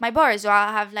have like my bars, or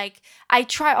I'll have like, I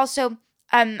try also,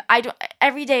 I don't,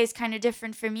 every day is kind of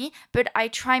different for me, but I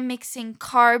try mixing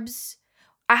carbs.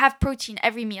 I have protein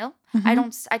every meal.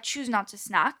 I choose not to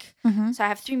snack. So I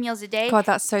have 3 meals a day. God,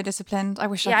 that's so disciplined. I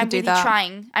wish I could do that.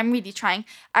 I'm really trying.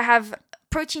 I have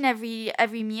protein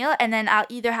every meal, and then I'll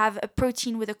either have a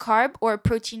protein with a carb or a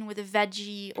protein with a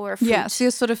veggie or a fruit. Yeah, so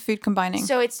you're sort of food combining.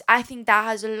 So I think that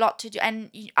has a lot to do, and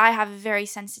I have a very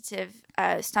sensitive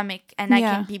stomach, and I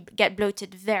can get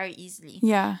bloated very easily.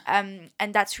 Yeah.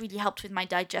 And that's really helped with my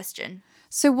digestion.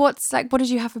 So what did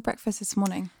you have for breakfast this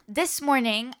morning? This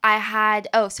morning I had,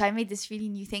 so I made this really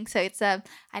new thing. So it's, I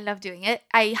love doing it.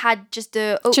 I had just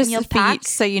the oatmeal pack.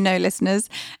 So you know, listeners,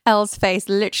 Elle's face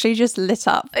literally just lit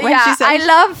up. When Yeah, she said, I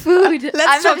love food.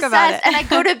 Let's talk about it. And I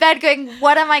go to bed going,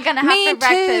 what am I going to have Me for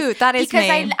breakfast? too. That is because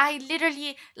me. I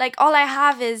literally, like, all I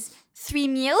have is 3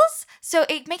 meals. So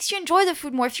it makes you enjoy the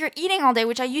food more. If you're eating all day,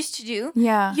 which I used to do,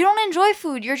 you don't enjoy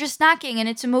food. You're just snacking, and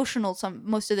it's emotional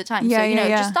most of the time. So,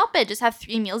 just stop it. Just have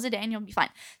 3 meals a day and you'll be fine.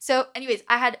 So anyways,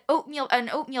 I had an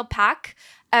oatmeal pack,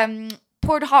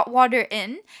 poured hot water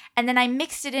in, and then I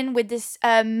mixed it in with this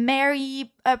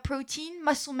Mary protein,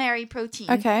 Muscle Mary protein,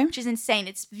 which is insane.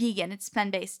 It's vegan. It's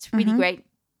plant-based. It's really great.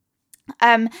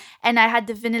 And I had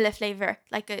the vanilla flavor,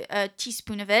 like a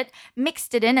teaspoon of it,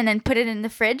 mixed it in, and then put it in the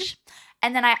fridge.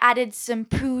 And then I added some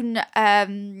prune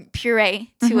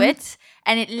puree to it,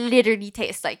 and it literally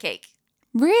tastes like cake.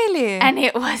 Really? And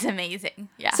it was amazing.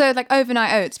 Yeah. So like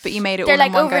overnight oats, but you made it They're all like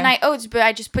in one overnight oats, but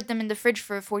I just put them in the fridge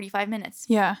for 45 minutes.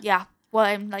 Yeah. Yeah. While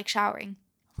I'm like showering.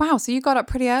 Wow. So you got up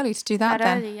pretty early to do that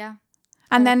then. Early, yeah.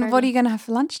 And then what are you going to have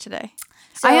for lunch today?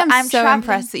 So I'm so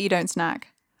impressed that you don't snack.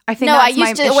 I think I that's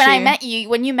used to, my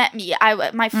when you met me,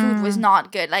 my food was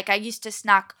not good. Like, I used to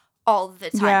snack all the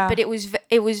time, but it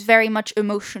was very much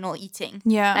emotional eating.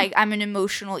 Yeah. Like, I'm an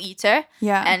emotional eater.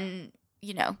 Yeah. And,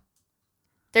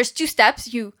 there's 2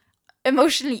 steps. You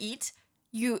emotionally eat.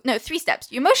 3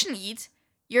 steps. You emotionally eat,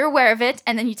 you're aware of it,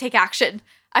 and then you take action.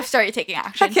 I've started taking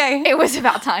action. Okay. It was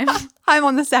about time. I'm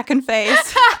on the second phase.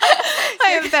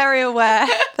 I am very aware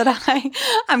that I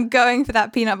am going for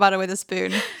that peanut butter with a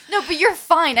spoon. No, but you're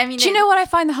fine. I mean, do you know what I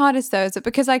find the hardest though? Is that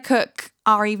because I cook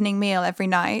our evening meal every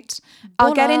night,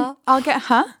 I'll get,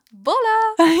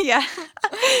 Bola. Yeah.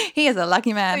 He is a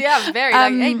lucky man. Yeah, very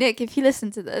lucky. Hey, Nick, if you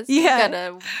listen to this, you got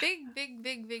a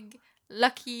big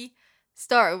lucky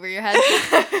star over your head.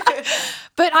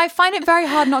 But I find it very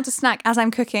hard not to snack as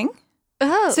I'm cooking.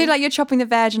 Oh. So like you're chopping the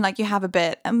veg and like you have a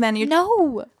bit and then you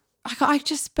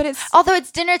but it's although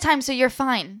it's dinner time, so you're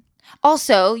fine.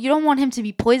 Also, you don't want him to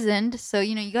be poisoned, so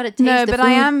you got to taste the food.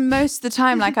 I am most of the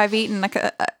time like I've eaten like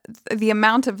the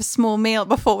amount of a small meal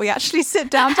before we actually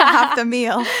sit down to have the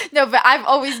meal. No, but I've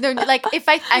always known, like, if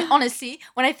I honestly,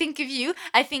 when I think of you,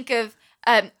 I think of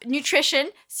nutrition,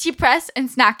 Cypress, and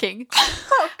snacking.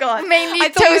 Oh God! Mainly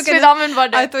toast with almond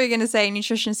butter. I thought you were gonna say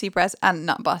nutrition, Cypress, and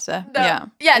nut butter. No.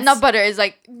 Yeah, nut butter is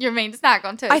like your main snack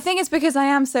on toast. I think it's because I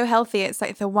am so healthy. It's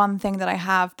like the one thing that I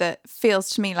have that feels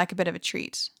to me like a bit of a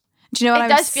treat. Do you know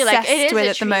what I'm obsessed with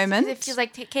at the moment? It feels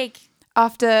like cake.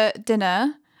 After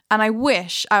dinner, and I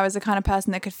wish I was the kind of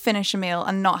person that could finish a meal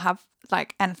and not have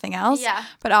like anything else. Yeah.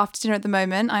 But after dinner at the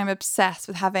moment, I'm obsessed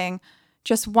with having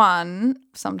just one,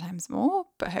 sometimes more,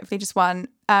 but hopefully just one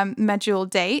medjool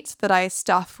date that I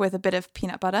stuff with a bit of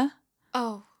peanut butter.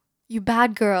 Oh, you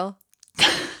bad girl.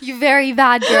 You very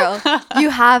bad girl. You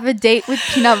have a date with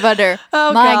peanut butter.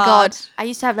 Oh, my God. I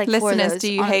used to have like listeners, 4 of those.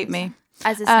 Do you hate me?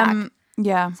 As a snack.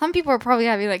 Yeah. Some people are probably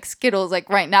having like Skittles like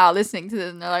right now listening to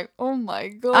this and they're like, oh my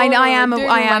God. I am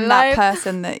that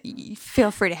person that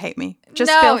feel free to hate me.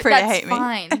 Just feel free to hate me.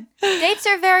 Fine. Dates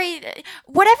are very,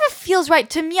 whatever feels right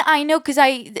to me. I know because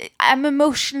I'm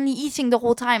emotionally eating the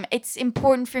whole time. It's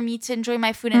important for me to enjoy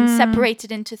my food and separate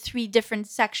it into 3 different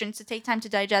sections to take time to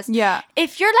digest. Yeah.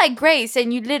 If you're like Grace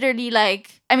and you literally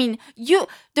like, I mean,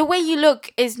 the way you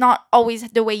look is not always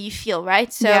the way you feel,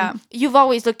 right? So you've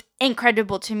always looked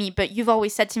incredible to me, but you've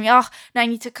always said to me, oh, now I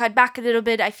need to cut back a little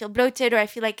bit. I feel bloated, or I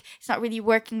feel like it's not really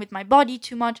working with my body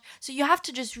too much. So you have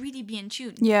to just really be in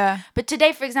tune. Yeah. But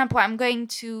today, for example, I'm going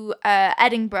to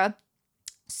Edinburgh.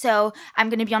 So I'm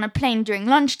going to be on a plane during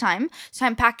lunchtime. So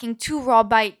I'm packing 2 raw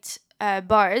bite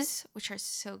bars, which are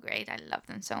so great. I love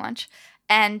them so much.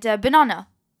 And banana.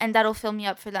 And that'll fill me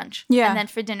up for lunch. Yeah. And then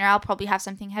for dinner, I'll probably have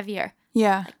something heavier.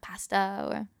 Yeah. Like pasta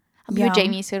or... I'll be with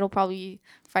Jamie, so it'll probably be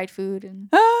fried food. And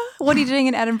what are you doing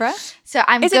in Edinburgh? So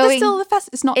I'm is going... it still the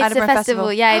festival? It's not it's Edinburgh a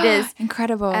festival. Yeah, it is.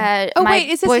 Incredible. My wait,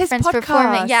 is this his boyfriend's podcast?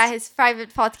 performing. Yeah, his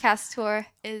private podcast tour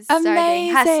is has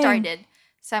started.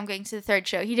 So I'm going to the 3rd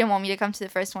show. He didn't want me to come to the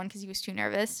first one because he was too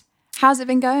nervous. How's it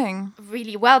been going?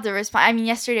 Really well. The response. I mean,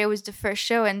 yesterday was the first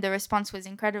show, and the response was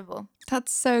incredible.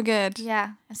 That's so good.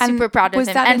 Yeah, I'm super proud of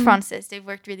him and Francis. They've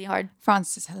worked really hard.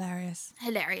 Francis is hilarious.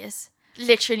 Hilarious.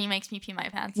 Literally makes me pee my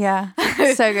pants. Yeah,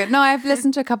 so good. No, I've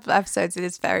listened to a couple of episodes. It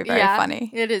is very, very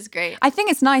funny. It is great. I think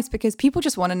it's nice because people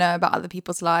just want to know about other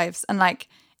people's lives, and like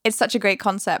it's such a great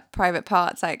concept. Private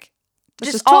parts, like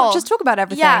just talk about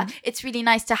everything. Yeah, it's really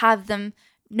nice to have them.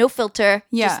 No filter,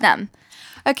 just them.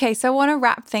 Okay, so I want to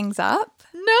wrap things up.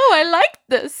 No, I like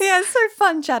this. Yeah, it's so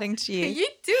fun chatting to you. You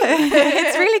do.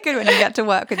 It's really good when you get to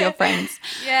work with your friends.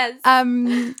 Yes.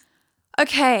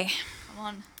 Okay. Come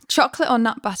on. Chocolate or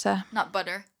nut butter? Nut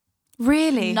butter.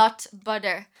 Really? Nut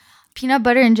butter. Peanut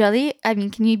butter and jelly? I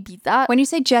mean, can you beat that? When you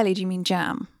say jelly, do you mean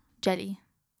jam? Jelly.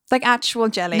 Like actual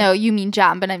jelly? No, you mean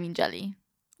jam, but I mean jelly.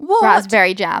 What?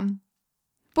 Raspberry jam.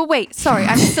 But wait, sorry,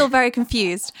 I'm still very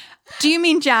confused. Do you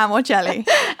mean jam or jelly?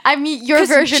 I mean your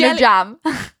version of jam.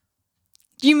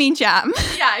 You mean jam?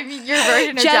 Yeah, I mean your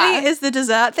version of jelly jam. is the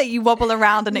dessert that you wobble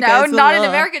around and it goes... goes... No, not in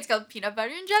America. It's called peanut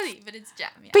butter and jelly, but it's jam.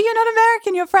 Yeah. But you're not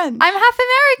American, you're French. I'm half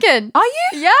American. Are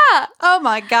you? Yeah. Oh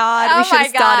my God, we should have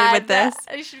started with this.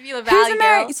 I should be a Who's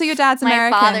American? So your dad's American?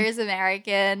 My father is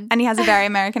American. And he has a very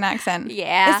American accent.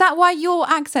 Yeah. Is that why your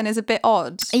accent is a bit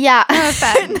odd? Yeah. No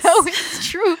offense. No, it's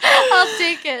true. I'll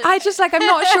take it. I'm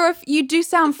not sure if you do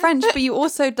sound French, but you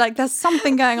also, like, there's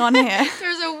something going on here.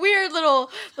 There's a weird little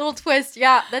twist.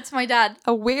 Yeah, that's my dad.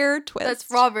 A weird twist.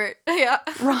 That's Robert. Yeah.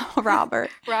 Robert.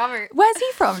 Robert. Where's he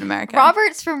from in America?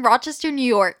 Robert's from Rochester, New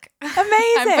York. Amazing.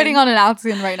 I'm putting on an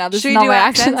accent right now. This Should is not my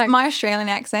accent. accent. My Australian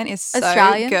accent is so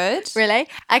Australian? good. Really?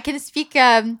 I can speak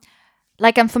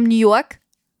like I'm from New York.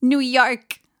 New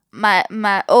York.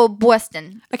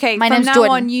 Boston. Okay, my from name's now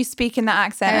Jordan. on, you speak in that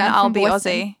accent and I'll be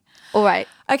Boston. Aussie. All right.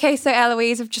 Okay, so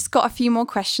Eloise, I've just got a few more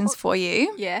questions for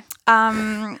you. Yeah.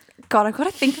 God, I've got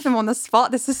to think of them on the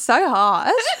spot. This is so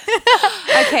hard.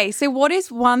 Okay, so what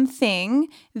is one thing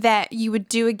that you would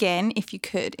do again if you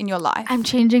could in your life? I'm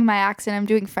changing my accent. I'm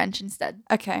doing French instead.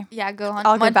 Okay. Yeah, go on.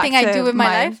 I'll go one back thing to I do in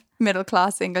my life? Middle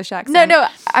class English accent. No,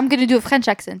 I'm going to do a French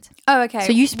accent. Oh, okay.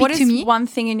 So you speak what to me? What is one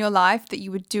thing in your life that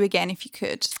you would do again if you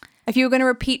could? If you were going to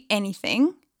repeat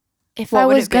anything, if I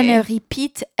was going to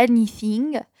repeat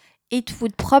anything, it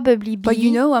would probably be... But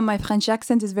you know, my French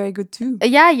accent is very good too.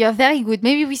 Yeah, you're very good.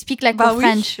 Maybe we speak like oui.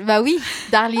 French. Bah oui,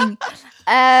 darling.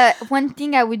 One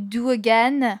thing I would do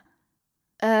again...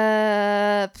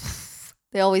 they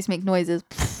always make noises.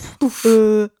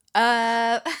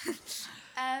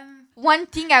 One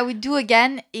thing I would do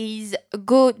again is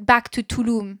go back to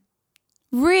Tulum.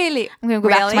 Really? I'm going to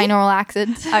go back to my normal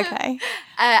accent. Okay.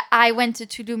 I went to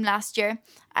Tulum last year.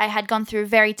 I had gone through a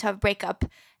very tough breakup.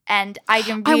 And I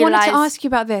didn't realize... I wanted to ask you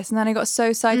about this and then I got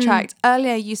so sidetracked.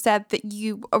 Earlier you said that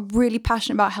you are really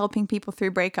passionate about helping people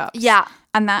through breakups. Yeah.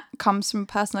 And that comes from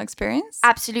personal experience?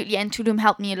 Absolutely. And Tulum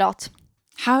helped me a lot.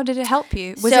 How did it help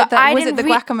you? Was So it the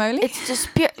guacamole? It's just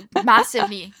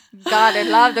massively. God, I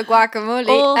love the guacamole.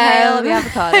 All hail the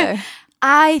avocado.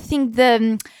 I think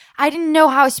I didn't know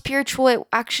how spiritual it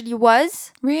actually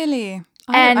was. Really?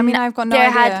 And I've got no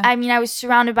idea. I was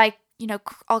surrounded by,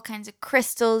 all kinds of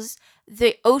crystals.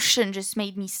 The ocean just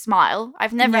made me smile.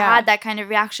 I've never had that kind of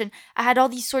reaction. I had all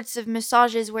these sorts of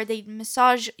massages where they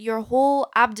massage your whole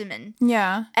abdomen.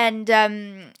 Yeah.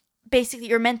 And basically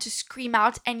you're meant to scream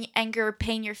out any anger or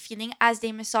pain you're feeling as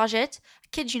they massage it. I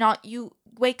kid you not, you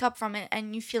wake up from it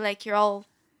and you feel like you're all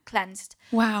cleansed.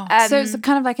 Wow. So it's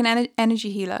kind of like an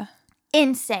energy healer.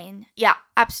 Insane. Yeah,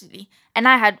 absolutely. And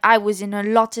I was in a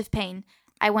lot of pain.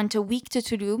 I went a week to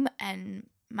Tulum and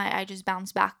I just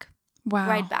bounced back. Wow.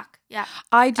 Right back. Yeah.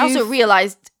 I also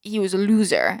realized he was a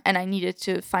loser and I needed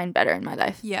to find better in my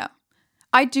life. Yeah.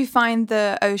 I do find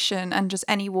the ocean and just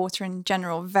any water in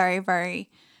general very,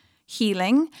 very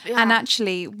healing. Yeah. And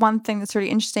actually, one thing that's really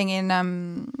interesting in,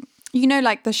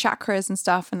 like the chakras and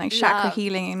stuff and like chakra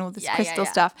healing and all this crystal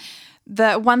stuff.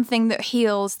 the one thing that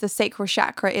heals the sacral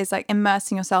chakra is like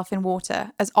immersing yourself in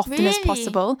water as often as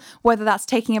possible, whether that's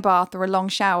taking a bath or a long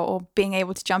shower or being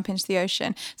able to jump into the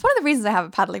ocean. It's one of the reasons I have a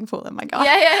paddling pool in my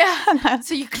garden. Yeah.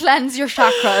 So you cleanse your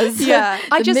chakras. Yeah.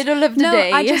 Middle of the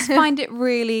day.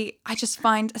 I just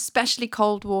find especially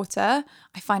cold water,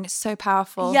 I find it so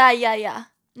powerful. Yeah.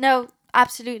 No,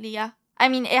 absolutely, yeah. I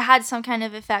mean, it had some kind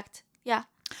of effect. Yeah.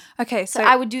 Okay, so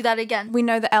I would do that again. We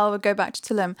know that Elle would go back to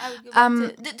Tulum. I would go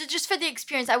back to, just for the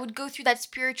experience, I would go through that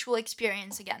spiritual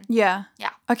experience again. Yeah.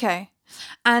 Yeah. Okay.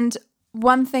 And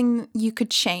one thing you could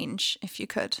change if you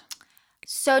could.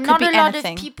 So not a lot of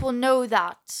people know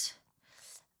that.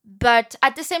 But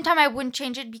at the same time, I wouldn't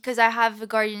change it because I have a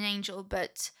guardian angel.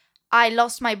 But I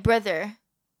lost my brother.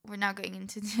 We're now going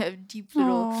into the deep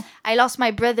little... Aww. I lost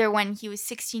my brother when he was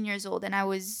 16 years old and I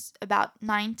was about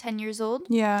 10 years old.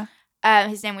 Yeah.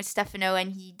 His name was Stefano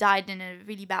and he died in a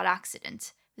really bad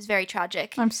accident. It was very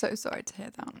tragic. I'm so sorry to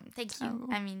hear that. Thank you.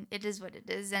 I mean, it is what it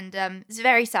is. And it's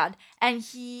very sad. And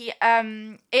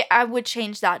I would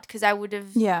change that because I would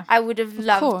have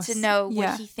loved to know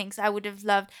what he thinks. I would have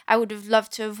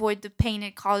loved to avoid the pain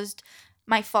it caused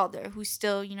my father, who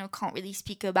still, can't really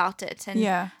speak about it.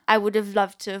 And I would have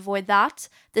loved to avoid that.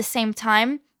 At the same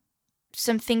time,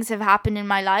 some things have happened in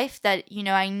my life that,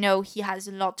 I know he has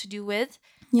a lot to do with.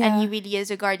 Yeah. And he really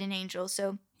is a guardian angel.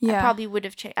 So I probably would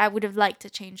have I would have liked to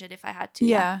change it if I had to.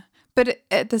 Yeah. But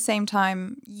at the same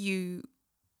time, you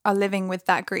are living with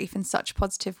that grief in such a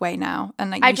positive way now.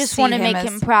 And like, I just want to make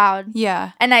him proud.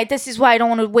 Yeah. And this is why I don't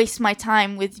want to waste my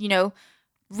time with,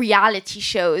 reality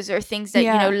shows or things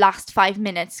that, last 5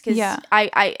 minutes. Because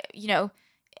I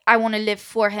want to live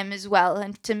for him as well.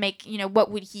 And to make, what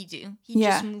would he do? He'd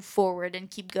just move forward and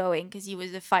keep going because he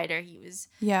was a fighter. He was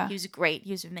great.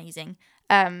 He was amazing.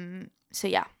 So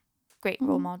yeah, great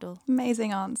role model.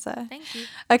 Amazing answer. Thank you.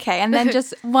 Okay, and then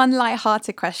just one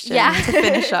light-hearted question to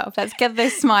finish up. Let's get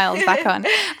those smiles back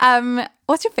on.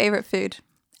 What's your favorite food?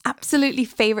 Absolutely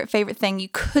favorite thing you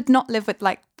could not live with,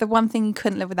 like the one thing you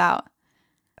couldn't live without.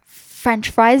 French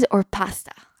fries or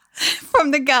pasta?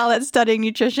 From the gal that's studying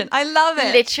nutrition. I love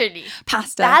it. Literally.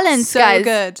 Pasta. Balance, so guys.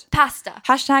 Good. Pasta.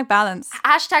 Hashtag balance.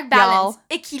 Hashtag balance.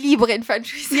 Équilibre in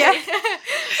French. Yeah.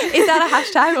 Is that a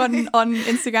hashtag on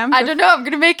Instagram? I don't know. I'm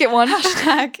going to make it one.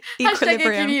 Hashtag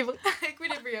equilibrium.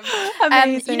 Equilibrium.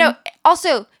 Amazing.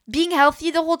 Also, being healthy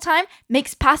the whole time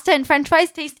makes pasta and French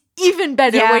fries taste even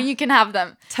better when you can have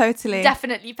them. Totally.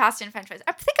 Definitely pasta and French fries.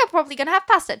 I think I'm probably going to have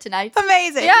pasta tonight.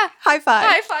 Amazing. Yeah. High five.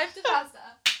 High five to pasta.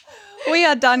 We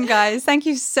are done, guys. Thank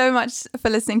you so much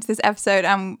for listening to this episode.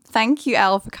 Thank you,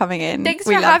 Elle, for coming in. Thanks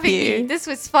for having me. This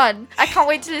was fun. I can't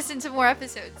wait to listen to more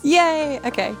episodes. Yay.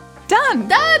 Okay. Done.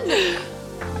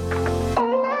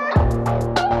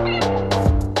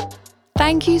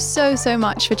 Thank you so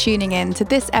much for tuning in to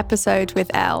this episode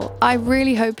with Elle. I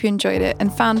really hope you enjoyed it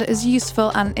and found it as useful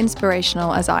and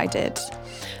inspirational as I did.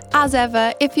 As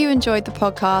ever, if you enjoyed the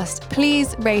podcast,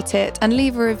 please rate it and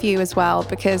leave a review as well,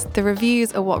 because the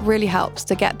reviews are what really helps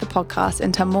to get the podcast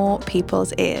into more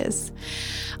people's ears.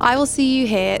 I will see you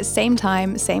here, same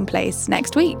time, same place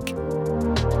next week.